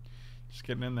way, I'm just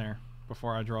getting in there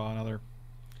before I draw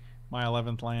my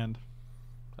 11th land.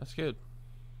 That's good.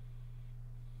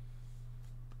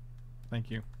 Thank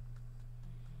you.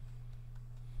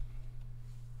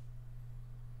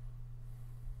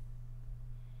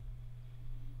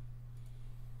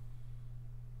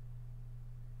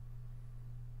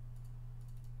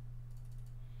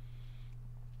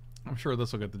 I'm sure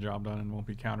this will get the job done and won't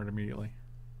be countered immediately.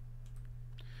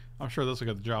 I'm sure this will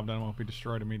get the job done and won't be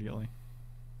destroyed immediately.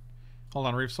 Hold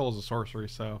on, Reef Soul is a sorcery,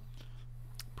 so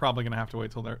probably going to have to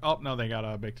wait till they're... Oh, no, they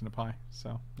got baked into pie,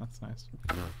 so that's nice.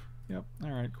 Yep,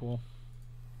 alright, cool.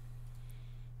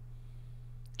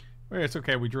 Wait, it's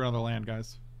okay, we drew another land,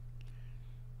 guys.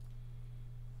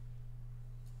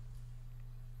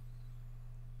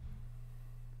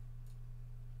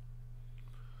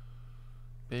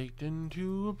 Baked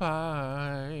into a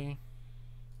pie.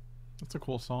 That's a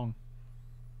cool song.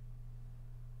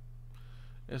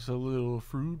 It's a little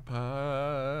fruit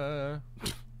pie.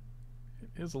 It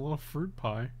is a little fruit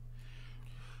pie.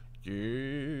 Yeah.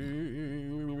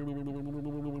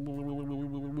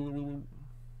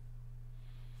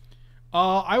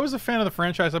 I was a fan of the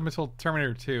franchise up until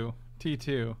Terminator 2,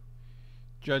 T2,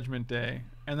 Judgment Day,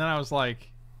 and then I was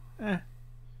like, eh.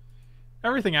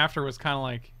 Everything after was kind of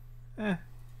like, eh.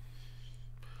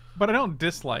 But I don't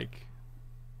dislike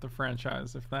the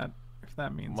franchise, if that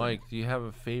means Mike, anything. do you have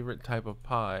a favorite type of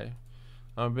pie?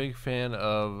 I'm a big fan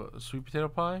of sweet potato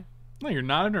pie. No, you're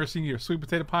not. I've never seen you a sweet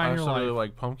potato pie in I your also life. really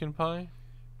like pumpkin pie.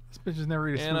 This bitch has never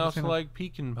eaten a sweet And I also potato. like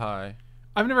pecan pie.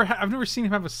 I've never seen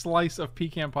him have a slice of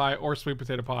pecan pie or sweet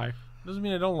potato pie. Doesn't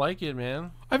mean I don't like it, man.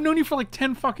 I've known you for like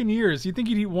 10 fucking years. You'd think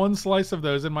you'd eat one slice of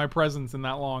those in my presence in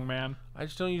that long, man. I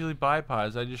just don't usually buy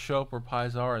pies. I just show up where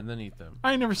pies are and then eat them.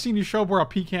 I ain't never seen you show up where a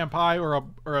pecan pie or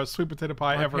a sweet potato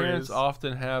pie My ever parents is.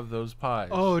 often have those pies.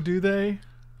 Oh, do they?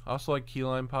 I also like key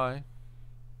lime pie.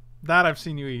 That I've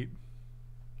seen you eat.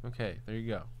 Okay, there you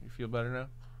go. You feel better now?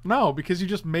 No, because you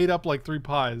just made up like 3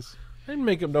 pies. I didn't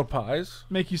make up no pies.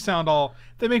 Make you sound all...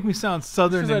 They make me sound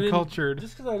southern and cultured.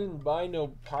 Just because I didn't buy no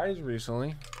pies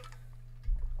recently.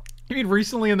 You mean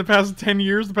recently in the past 10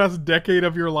 years, the past decade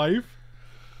of your life?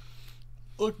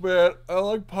 Look, man, I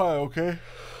like pie, okay?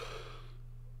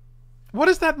 What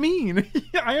does that mean?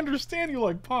 I understand you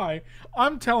like pie.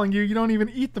 I'm telling you, you don't even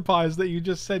eat the pies that you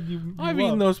just said you I've love.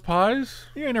 eaten those pies.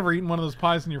 You ain't never eaten one of those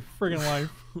pies in your friggin' life.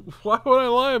 Why would I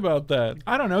lie about that?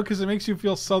 I don't know, because it makes you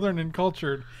feel southern and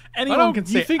cultured. Anyone can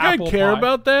say You think apple I care pie.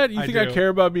 about that? You I think I do. care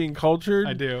about being cultured?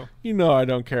 I do. You know I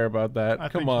don't care about that. I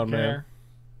Come think on, you man. care.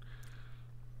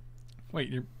 Wait,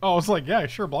 you're... Oh, I was like, yeah,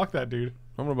 sure, block that, dude.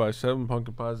 I'm gonna buy 7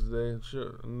 pumpkin pies a day,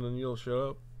 and then you'll show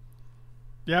up.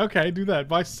 Yeah, okay, do that.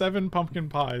 Buy 7 pumpkin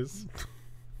pies.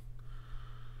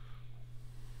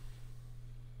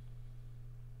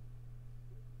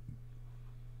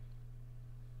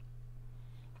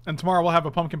 And tomorrow we'll have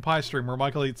a pumpkin pie stream where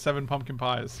Michael eats 7 pumpkin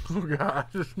pies. Oh gosh.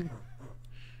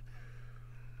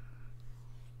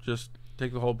 Just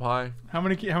take the whole pie. How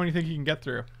many think you can get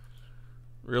through?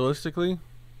 Realistically,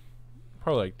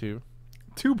 probably like 2.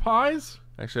 2 pies?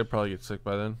 Actually, I'd probably get sick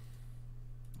by then.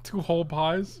 2 whole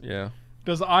pies? Yeah.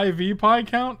 Does IV pie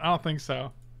count? I don't think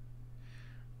so.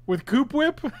 With Coop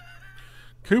Whip?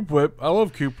 Coop Whip. I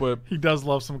love Coop Whip. He does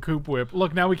love some Coop Whip.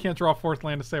 Look, now we can't draw 4th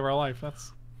land to save our life.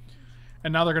 That's...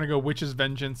 And now they're going to go Witch's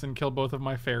Vengeance and kill both of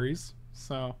my fairies.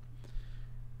 So...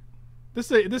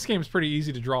 This game's pretty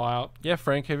easy to draw out. Yeah,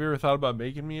 Frank, have you ever thought about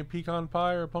making me a pecan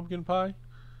pie or a pumpkin pie?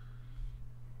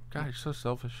 God, you're so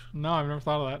selfish. No, I've never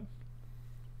thought of that.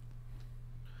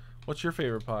 What's your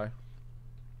favorite pie?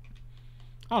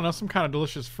 I don't know, some kind of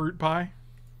delicious fruit pie.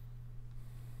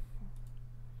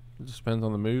 It just depends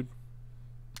on the mood.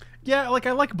 Yeah, like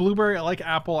I like blueberry, I like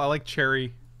apple, I like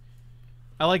cherry.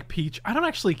 I like peach. I don't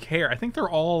actually care. I think they're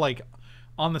all like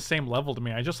on the same level to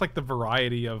me. I just like the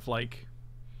variety of like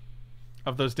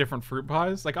of those different fruit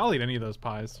pies. Like I'll eat any of those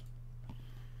pies.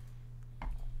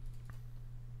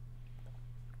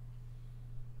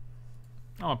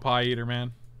 I'm a pie eater,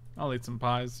 man. I'll eat some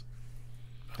pies.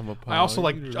 I'm a pie. I also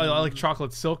like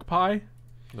chocolate silk pie.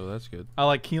 Oh, that's good. I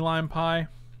like key lime pie.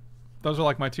 Those are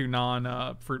like my 2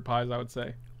 non fruit pies, I would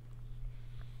say.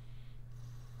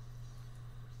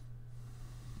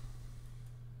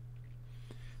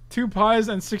 Two pies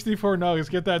and 64 nugs.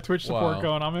 Get that Twitch support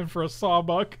going. I'm in for a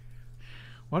sawbuck.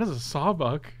 What is a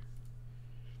sawbuck?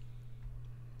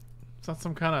 Is that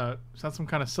some kind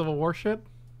of Civil War shit?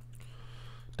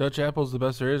 Dutch apple's the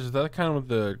best there is. Is that kind of with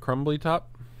the crumbly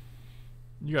top?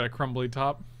 You got a crumbly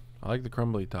top? I like the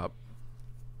crumbly top.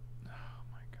 Oh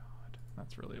my god.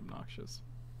 That's really obnoxious.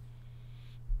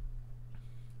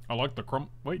 I like the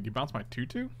Wait, you bounced my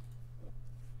tutu?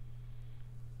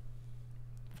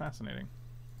 Fascinating.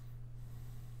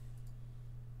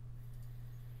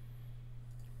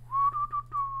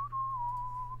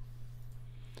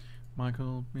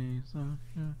 Michael B's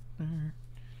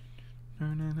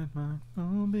turning at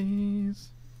Michael B's.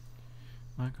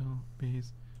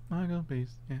 Michael B's,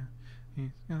 yeah. He's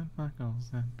got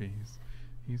Michaels and bees.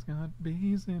 He's got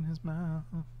bees in his mouth.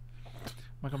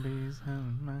 Michael B's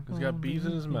having Michael. He's got bees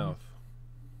in his mouth.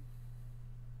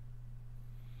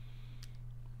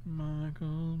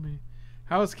 Michael B.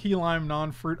 How is key lime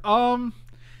non-fruit?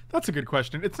 That's a good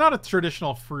question. It's not a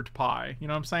traditional fruit pie. You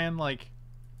know what I'm saying? Like,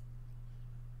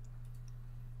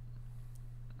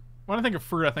 when I think of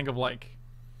fruit, I think of like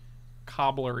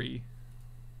cobblery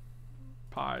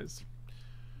pies.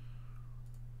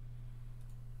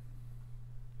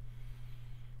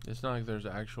 It's not like there's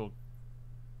actual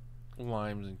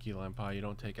limes in key lime pie. You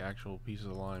don't take actual pieces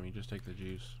of lime. You just take the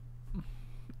juice.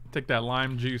 Take that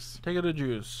lime juice. Take it a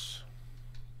juice.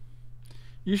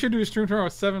 You should do a stream tomorrow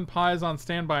with 7 pies on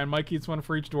standby, and Mike eats one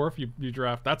for each dwarf you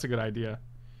draft. That's a good idea.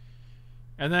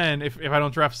 And then if I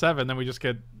don't draft 7, then we just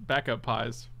get backup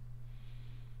pies.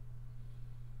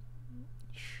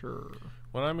 Sure.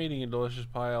 When I'm eating a delicious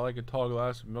pie, I like a tall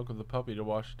glass of milk of the puppy to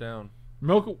wash it down.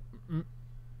 Milk? Did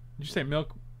you say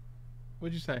milk?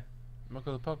 What'd you say? Milk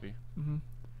of the puppy. Mm-hmm.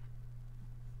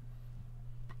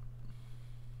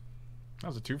 That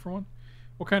was a 2-for-1.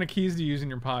 What kind of keys do you use in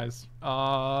your pies?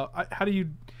 How do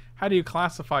you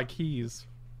classify keys?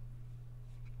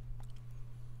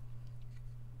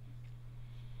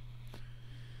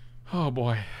 Oh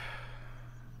boy.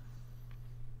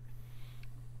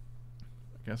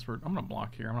 I guess I'm gonna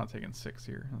block here. I'm not taking 6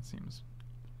 here. That seems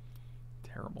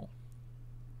terrible.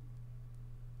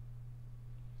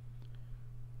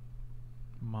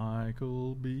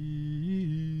 Michael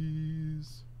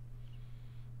B's.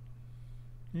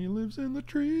 He lives in the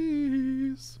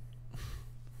trees.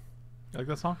 You like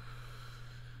that song?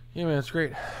 Yeah, man, it's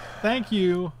great. Thank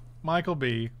you, Michael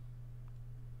B.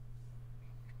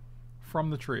 From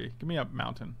the tree. Give me a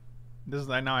mountain.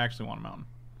 Now I actually want a mountain.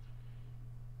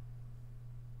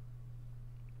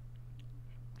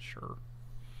 Sure.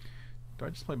 Do I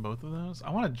just play both of those?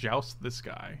 I want to joust this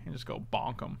guy and just go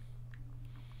bonk him.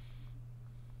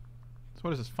 So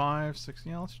what is this? 5, 6?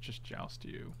 Yeah, let's just joust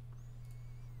you.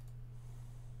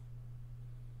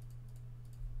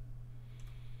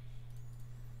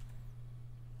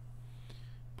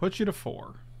 Put you to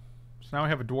 4. So now we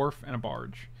have a dwarf and a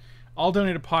barge. I'll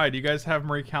donate a pie. Do you guys have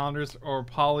Marie Callender's or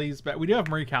Polly's? We do have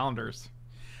Marie Callender's.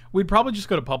 We'd probably just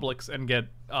go to Publix and get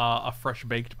a fresh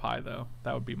baked pie, though.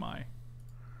 That would be my...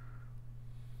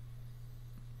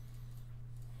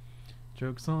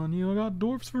 Joke's on you, I got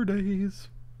dwarfs for days.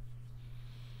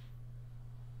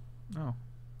 Oh.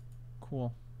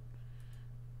 Cool.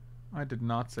 I did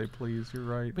not say please, you're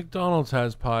right. McDonald's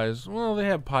has pies. Well, they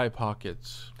have pie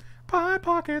pockets. Pie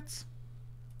pockets.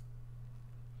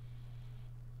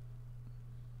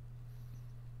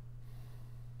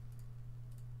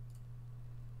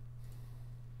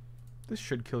 This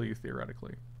should kill you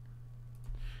theoretically.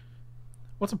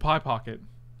 What's a pie pocket?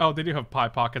 Oh, they do have pie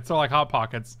pockets. They're like hot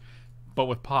pockets, but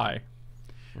with pie.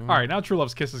 All right, now True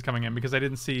Love's Kiss is coming in because I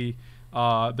didn't see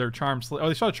their Charm Sleep. Oh,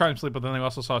 they saw Charm Sleep, but then they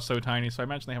also saw So Tiny, so I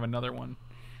imagine they have another one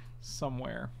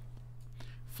somewhere.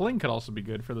 Fling could also be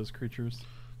good for those creatures.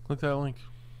 Click that link.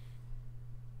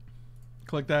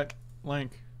 Click that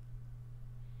link.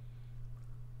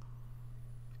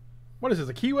 What is this,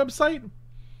 a key website?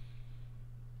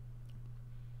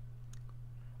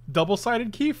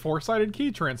 Double-sided key, four-sided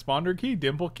key, transponder key,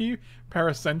 dimple key,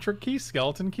 paracentric key,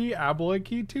 skeleton key, abloid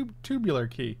key, tubular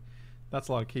key. That's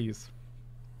a lot of keys.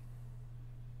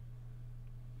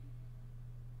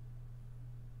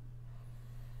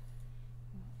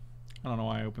 I don't know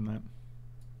why I opened that.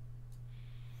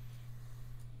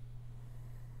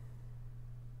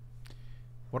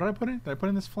 What did I put in? Did I put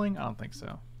in this fling? I don't think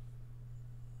so.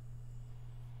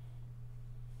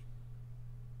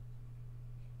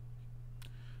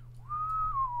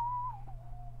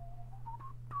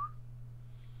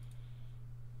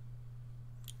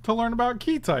 To learn about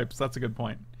key types. That's a good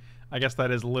point. I guess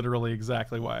that is literally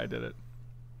exactly why I did it.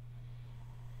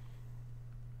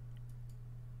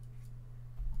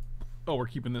 Oh, we're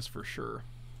keeping this for sure.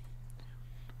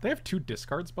 They have 2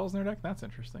 discard spells in their deck? That's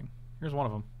interesting. Here's one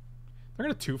of them. They're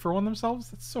going to 2-for-1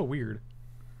 themselves? That's so weird.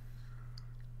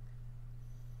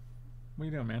 What are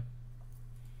you doing, man?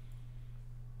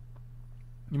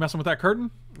 You messing with that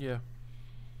curtain? Yeah.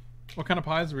 What kind of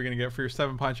pies are we going to get for your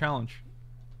 7-pie challenge?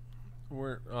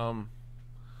 We're not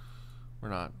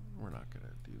gonna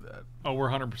do that. Oh, we're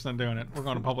 100% doing it. We're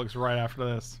going to Publix right after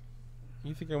this.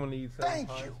 You think I'm gonna eat 7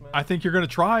 pies, man? I think you're going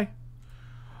to try.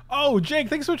 Oh, Jake,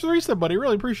 thanks so much for the reset, buddy.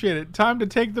 Really appreciate it. Time to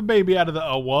take the baby out of the...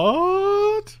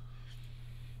 what?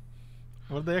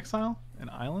 What did they exile? An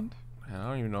island? I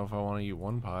don't even know if I want to eat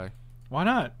 1 pie. Why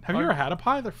not? Have you ever had a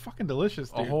pie? They're fucking delicious,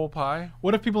 dude. A whole pie?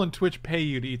 What if people in Twitch pay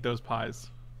you to eat those pies?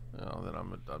 No, then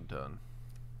I'm done.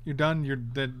 You're done? You're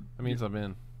dead? That means I'm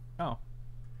in. Oh.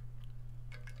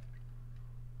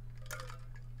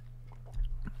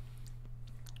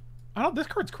 I don't... This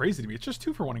card's crazy to me. It's just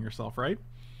 2-for-1ing yourself, right?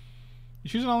 You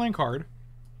choose an online card.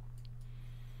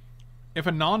 If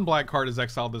a non-black card is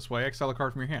exiled this way, exile a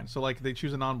card from your hand. So, like, they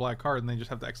choose a non-black card and they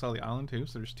just have to exile the island, too.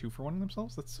 So they're just 2-for-1ing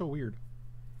themselves? That's so weird.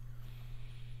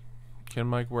 Can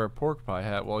Mike wear a pork pie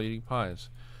hat while eating pies?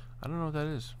 I don't know what that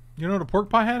is. You know what a pork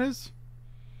pie hat is?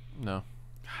 No.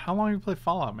 How long have you played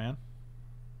Fallout, man?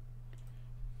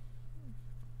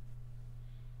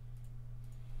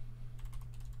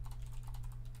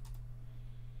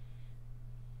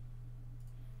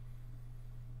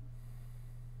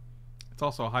 It's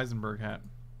also a Heisenberg hat.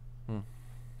 Well,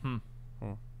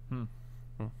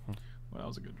 that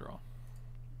was a good draw.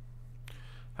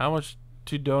 How much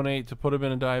to donate to put him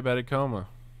in a diabetic coma?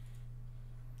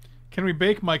 Can we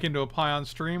bake Mike into a pie on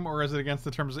stream, or is it against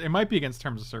the terms? It might be against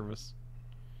terms of service.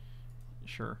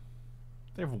 Sure.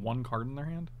 They have 1 card in their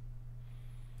hand.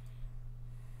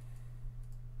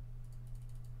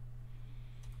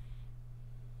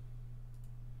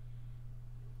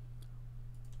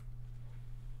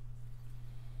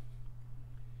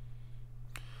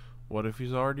 What if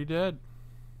he's already dead?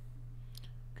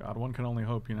 God, one can only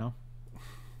hope, you know.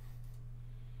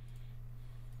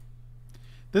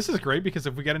 This is great because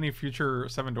if we get any future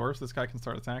 7 dwarfs, this guy can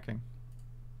start attacking.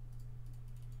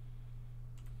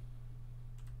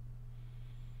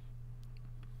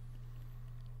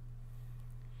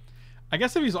 I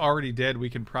guess if he's already dead, we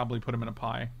can probably put him in a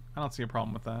pie. I don't see a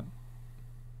problem with that.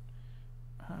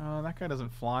 That guy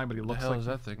doesn't fly, but he looks like... What the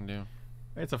hell does that thing do?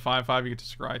 It's a 5/5. You get to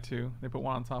scry 2. They put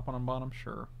 1 on top, 1 on bottom.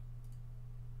 Sure.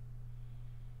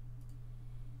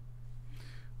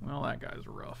 Well, that guy's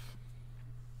rough.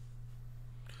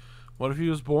 What if he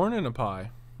was born in a pie?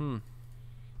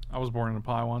 I was born in a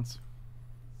pie once.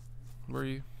 Were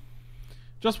you?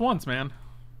 Just once, man.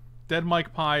 Dead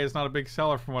Mike pie is not a big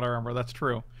seller from what I remember. That's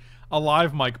true.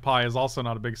 Alive Mike pie is also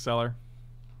not a big seller.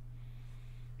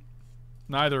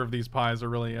 Neither of these pies are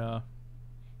really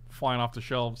flying off the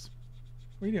shelves.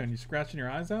 What are you doing? You scratching your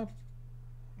eyes out?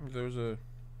 There's a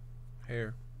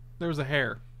hair. There was a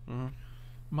hair.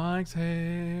 Mike's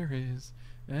hair is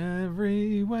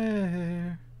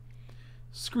everywhere.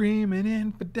 Screaming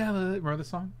infidelity. Remember this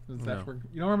song? This No. Dashboard.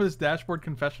 You don't remember this Dashboard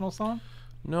Confessional song?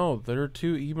 No, they're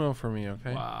too emo for me,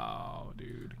 okay? Wow,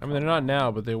 dude. I mean, they're not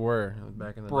now, but they were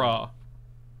back in the day. Bruh.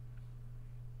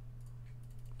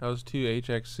 That was too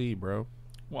HXC, bro.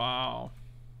 Wow.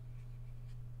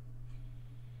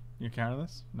 You counter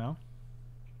this? No?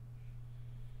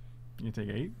 You take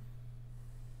 8?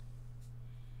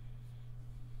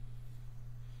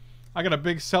 I got a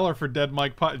big seller for Dead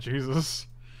Mike Pie. Jesus.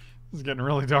 It's getting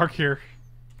really dark here.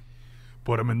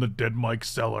 Put him in the dead Mike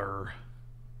cellar.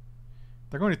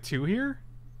 They're going to 2 here?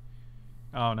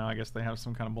 Oh, no, I guess they have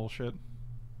some kind of bullshit.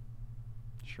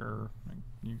 Sure,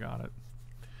 you got it.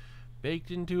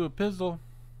 Baked into a pizzle.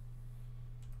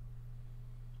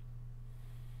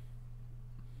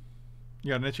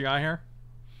 You got an itchy eye here?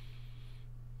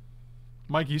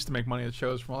 Mike used to make money at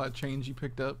shows from all that change he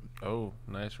picked up. Oh,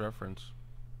 nice reference.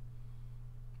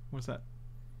 What's that?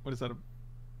 What is that?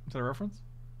 Is that a reference?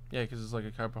 Yeah, because it's like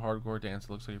a type of hardcore dance.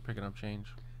 It looks like you're picking up change.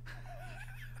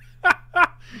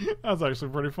 That's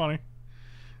actually pretty funny.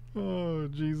 Oh,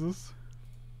 Jesus.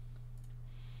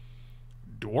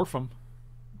 Dwarf 'em.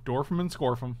 Dwarf 'em and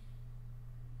scorf 'em.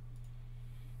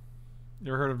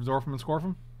 You ever heard of Dwarf 'em and scorf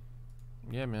 'em?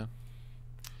 Yeah, man.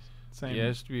 Same. Yeah, I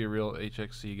used to be a real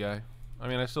HXC guy. I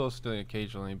mean, I still listen to it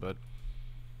occasionally, but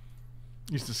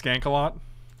Used to skank a lot.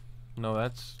 no,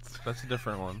 that's a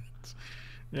different one.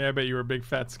 Yeah, I bet you were a big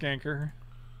fat skanker.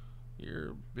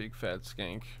 You're a big fat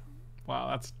skank.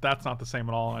 Wow, that's not the same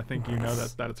at all. And I think you know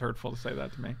that it's hurtful to say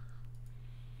that to me.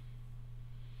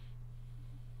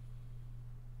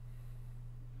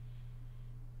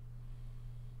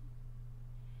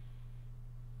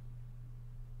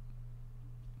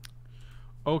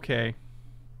 Okay.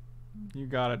 You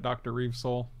got it, Dr. Reeves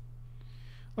Soul.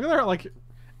 Look at that, like,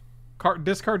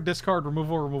 discard, discard,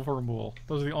 removal, removal, removal.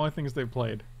 Those are the only things they've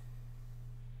played.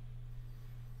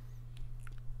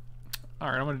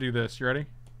 Alright, I'm going to do this. You ready?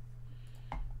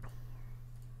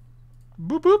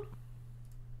 Boop, boop.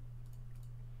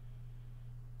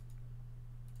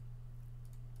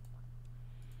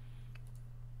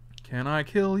 Can I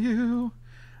kill you?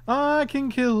 I can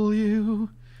kill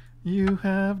you. You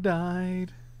have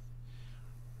died.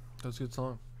 That's a good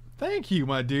song. Thank you,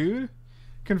 my dude.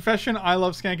 Confession, I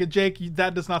love Skank It. Jake,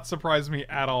 that does not surprise me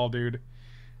at all, dude.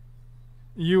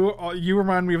 You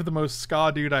remind me of the most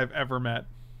ska dude I've ever met.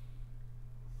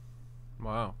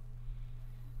 Wow.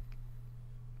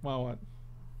 Wow, what?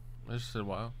 I just said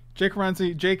wow. Jake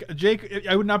Renzi, Jake,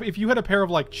 I would not be, if you had a pair of,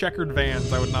 like, checkered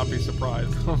Vans, I would not be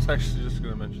surprised. I was actually just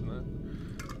going to mention that.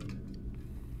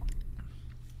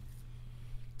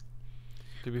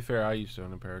 To be fair, I used to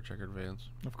own a pair of checkered Vans.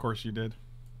 Of course you did.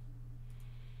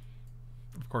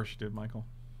 Of course you did, Michael.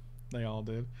 They all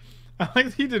did. I like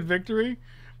that he did Victory,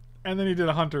 and then he did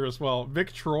a Hunter as well.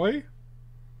 Vic Troy?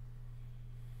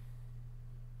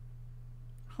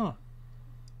 Huh.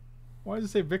 Why does it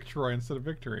say Victroy instead of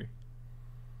Victory?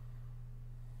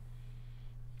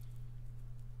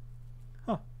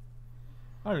 Huh.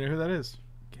 I don't even know who that is.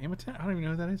 Game Attack? I don't even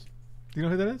know who that is. Do you know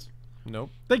who that is?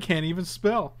 Nope. They can't even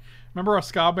spell. Remember our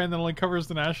ska band that only covers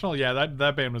the National? Yeah,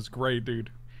 that band was great, dude.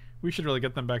 We should really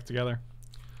get them back together.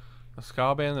 A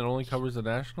ska band that only covers the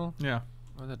National? Yeah.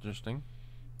 Oh, that's interesting.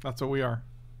 That's what we are.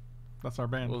 That's our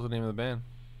band. What was the name of the band?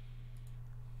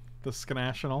 The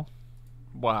Skanational.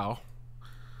 Wow.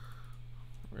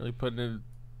 Really putting it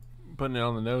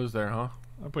on the nose there, huh?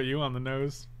 I put you on the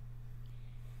nose.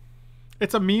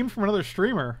 It's a meme from another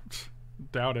streamer.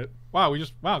 Doubt it. Wow,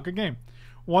 good game.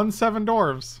 1-7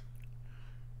 dwarves.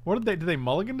 What did they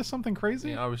mulligan to something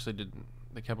crazy? Yeah, obviously didn't.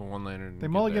 They kept a one-liner. They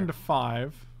mulligan to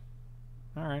 5.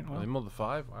 All right. Well. Oh, they mulled to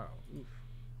 5? Wow.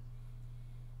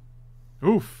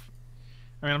 Oof.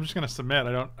 I mean, I'm just gonna submit.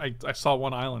 I saw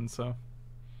one island, so.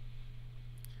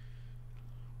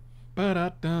 Our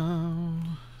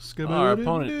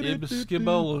opponent,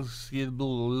 Ibskibble.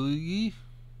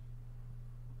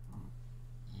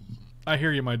 I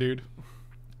hear you, my dude.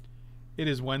 It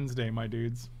is Wednesday, my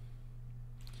dudes.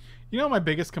 You know what my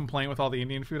biggest complaint with all the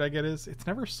Indian food I get is? It's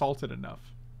never salted enough.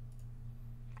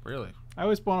 Really? I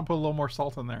always want to put a little more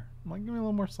salt in there. I'm like, give me a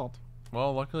little more salt.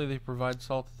 Well, luckily they provide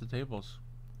salt at the tables.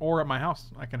 Or at my house.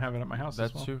 I can have it at my house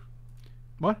as well. Too.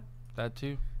 What? That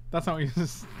too. That's not what you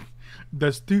just...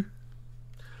 That's too.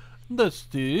 That's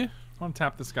too. I want to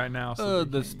tap this guy now. So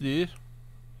that's too.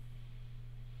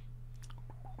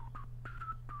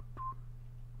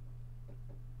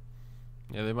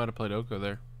 Yeah, they might have played Oko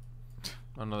there.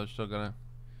 Oh no, they're still gonna.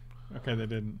 Okay, they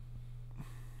didn't.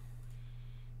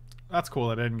 That's cool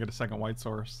that I didn't get a second white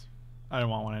source. I didn't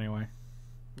want one anyway.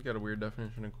 You got a weird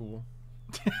definition of cool.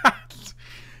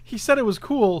 He said it was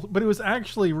cool, but it was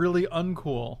actually really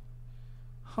uncool.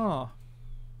 Huh.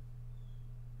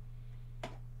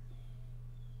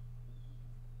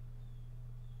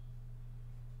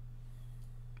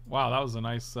 Wow, that was a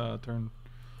nice turn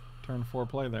 4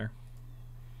 play there.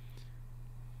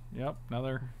 Yep,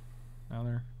 another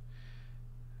one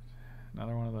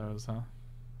of those, huh?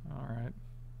 All right.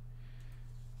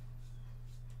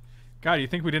 God, you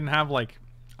think we didn't have, like,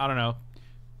 I don't know,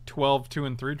 12 2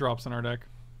 and 3 drops in our deck?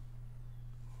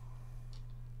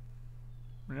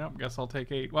 Yep, guess I'll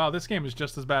take 8. Wow, this game is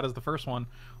just as bad as the first one.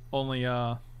 Only,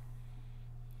 you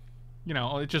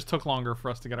know, it just took longer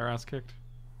for us to get our ass kicked.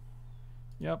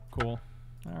 Yep, cool.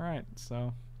 Alright,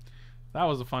 so that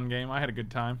was a fun game. I had a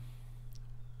good time.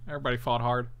 Everybody fought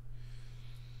hard.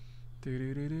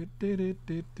 Maybe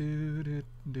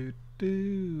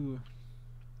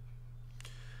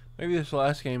this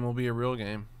last game will be a real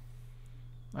game.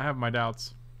 I have my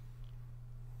doubts.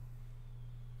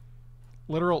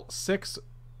 Literal 6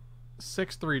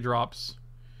 3-drops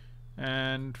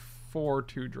and 4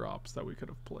 2-drops that we could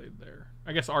have played there.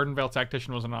 I guess Ardenvale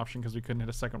Tactician was an option because we couldn't hit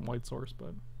a second white source,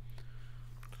 but...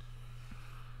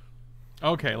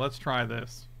 Okay, let's try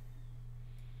this.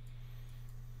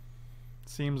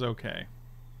 Seems okay.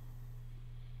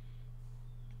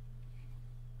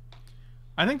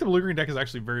 I think the blue-green deck is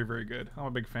actually very, very good. I'm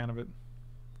a big fan of it.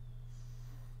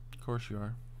 Of course you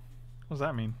are. What does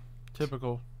that mean?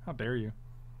 Typical. How dare you?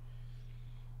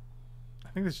 I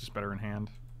think it's just better in hand.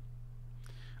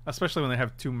 Especially when they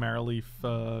have 2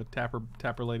 Maraleaf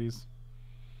tapper ladies.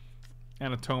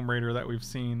 And a Tome Raider that we've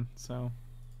seen, so...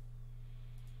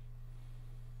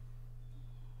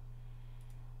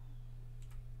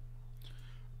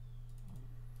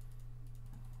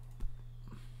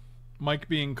 Mike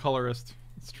being colorist.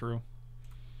 It's true.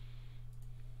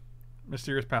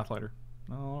 Mysterious Pathlighter.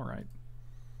 Alright.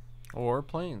 Or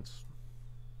Plains.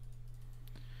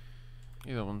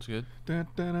 Either one's good.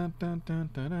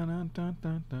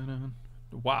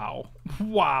 Wow.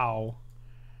 Wow.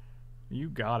 You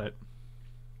got it.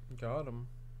 Got him.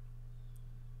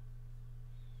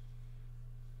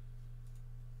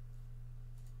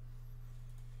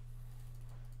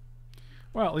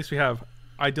 Well, at least we have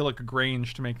Idyllic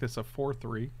Grange to make this a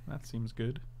 4-3. That seems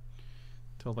good.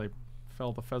 Until they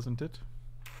fell the pheasant it.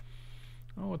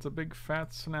 Oh, it's a big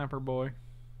fat snapper boy.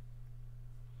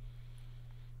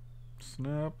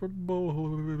 Snapper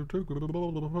boy.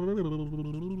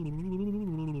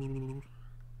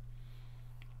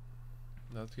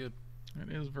 That's good.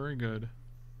 It is very good.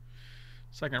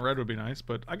 Second red would be nice,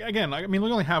 but again, I mean,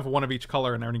 we only have one of each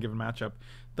color in any given matchup.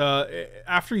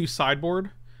 After you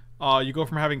sideboard, you go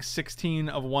from having 16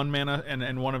 of one mana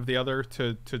and one of the other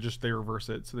to just they reverse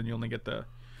it. So then you only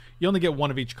get one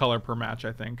of each color per match.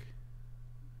 I think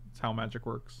that's how Magic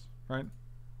works, right?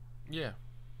 Yeah.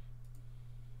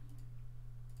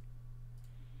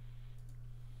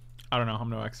 I don't know. I'm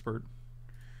no expert.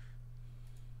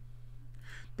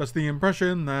 That's the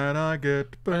impression that I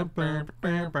get.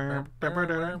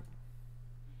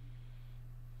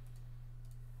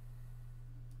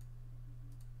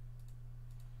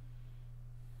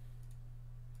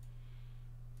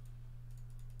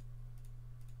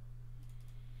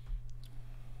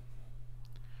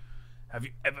 Have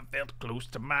you ever felt close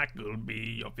to Michael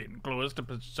B? Or been close to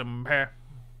some hair?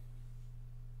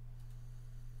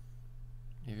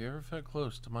 Have you ever felt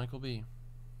close to Michael B?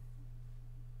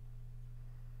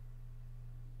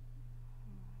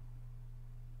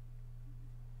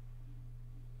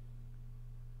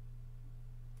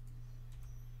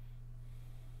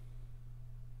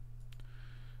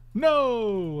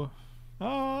 No!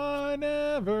 I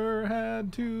never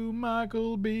had to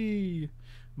Michael B.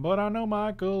 But I know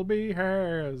Michael B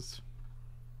has.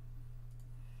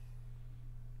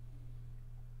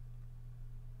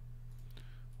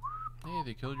 Hey,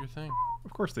 they killed your thing.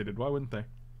 Of course they did. Why wouldn't they?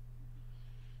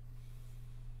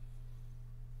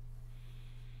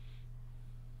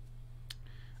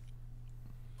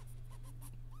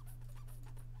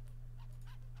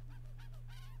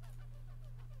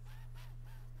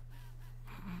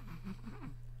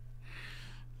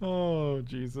 Oh,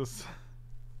 Jesus.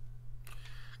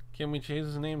 Can we change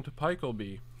his name to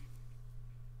Pickleby?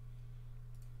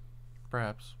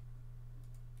 Perhaps.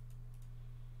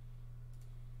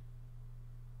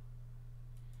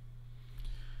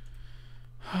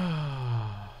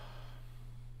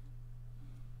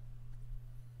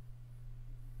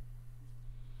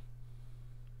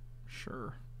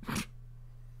 Sure.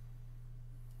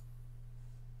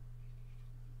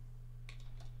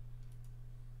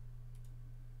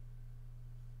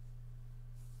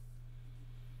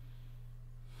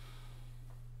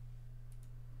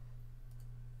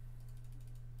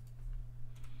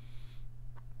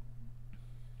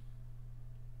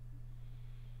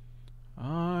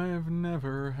 I've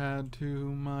never had to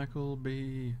Michael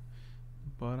B,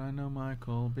 but I know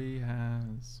Michael B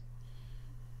has.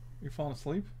 You falling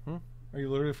asleep? Are you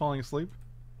literally falling asleep?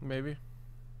 Maybe.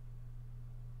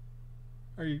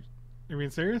 Are you being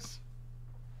serious?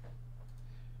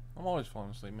 I'm always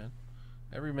falling asleep, man.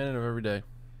 Every minute of every day.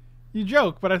 You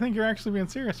joke, but I think you're actually being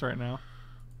serious right now.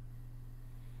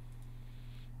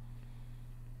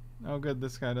 Oh, good.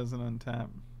 This guy doesn't untap.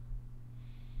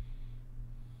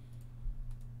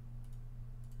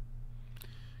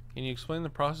 Can you explain the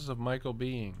process of Michael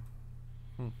being?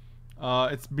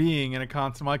 It's being in a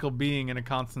constant. Michael being in a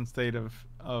constant state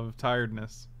of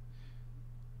tiredness.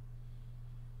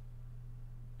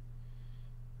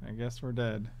 I guess we're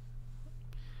dead.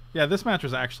 Yeah, this match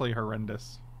was actually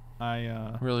horrendous.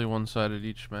 Really one-sided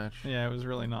each match. Yeah, it was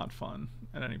really not fun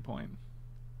at any point.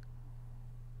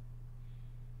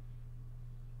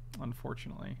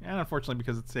 Unfortunately. And unfortunately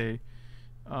because it's a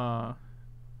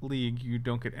league, you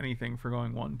don't get anything for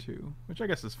going 1-2, which I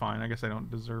guess is fine. I guess I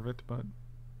don't deserve it, but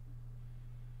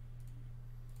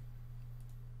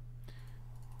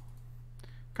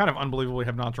kind of unbelievable we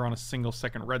have not drawn a single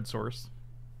second red source.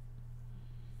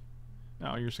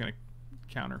 No, you're just gonna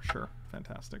counter, sure.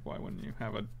 Fantastic. Why wouldn't you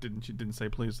have a didn't say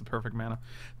please the perfect mana.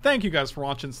 Thank you guys for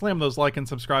watching. Slam those like and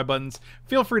subscribe buttons.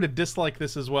 Feel free to dislike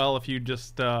this as well if you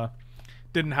just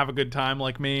didn't have a good time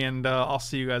like me, and I'll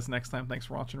see you guys next time. Thanks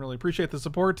for watching. Really appreciate the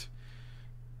support.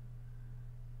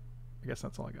 I guess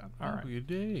that's all I got. All right. Have a good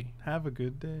day. Have a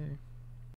good day.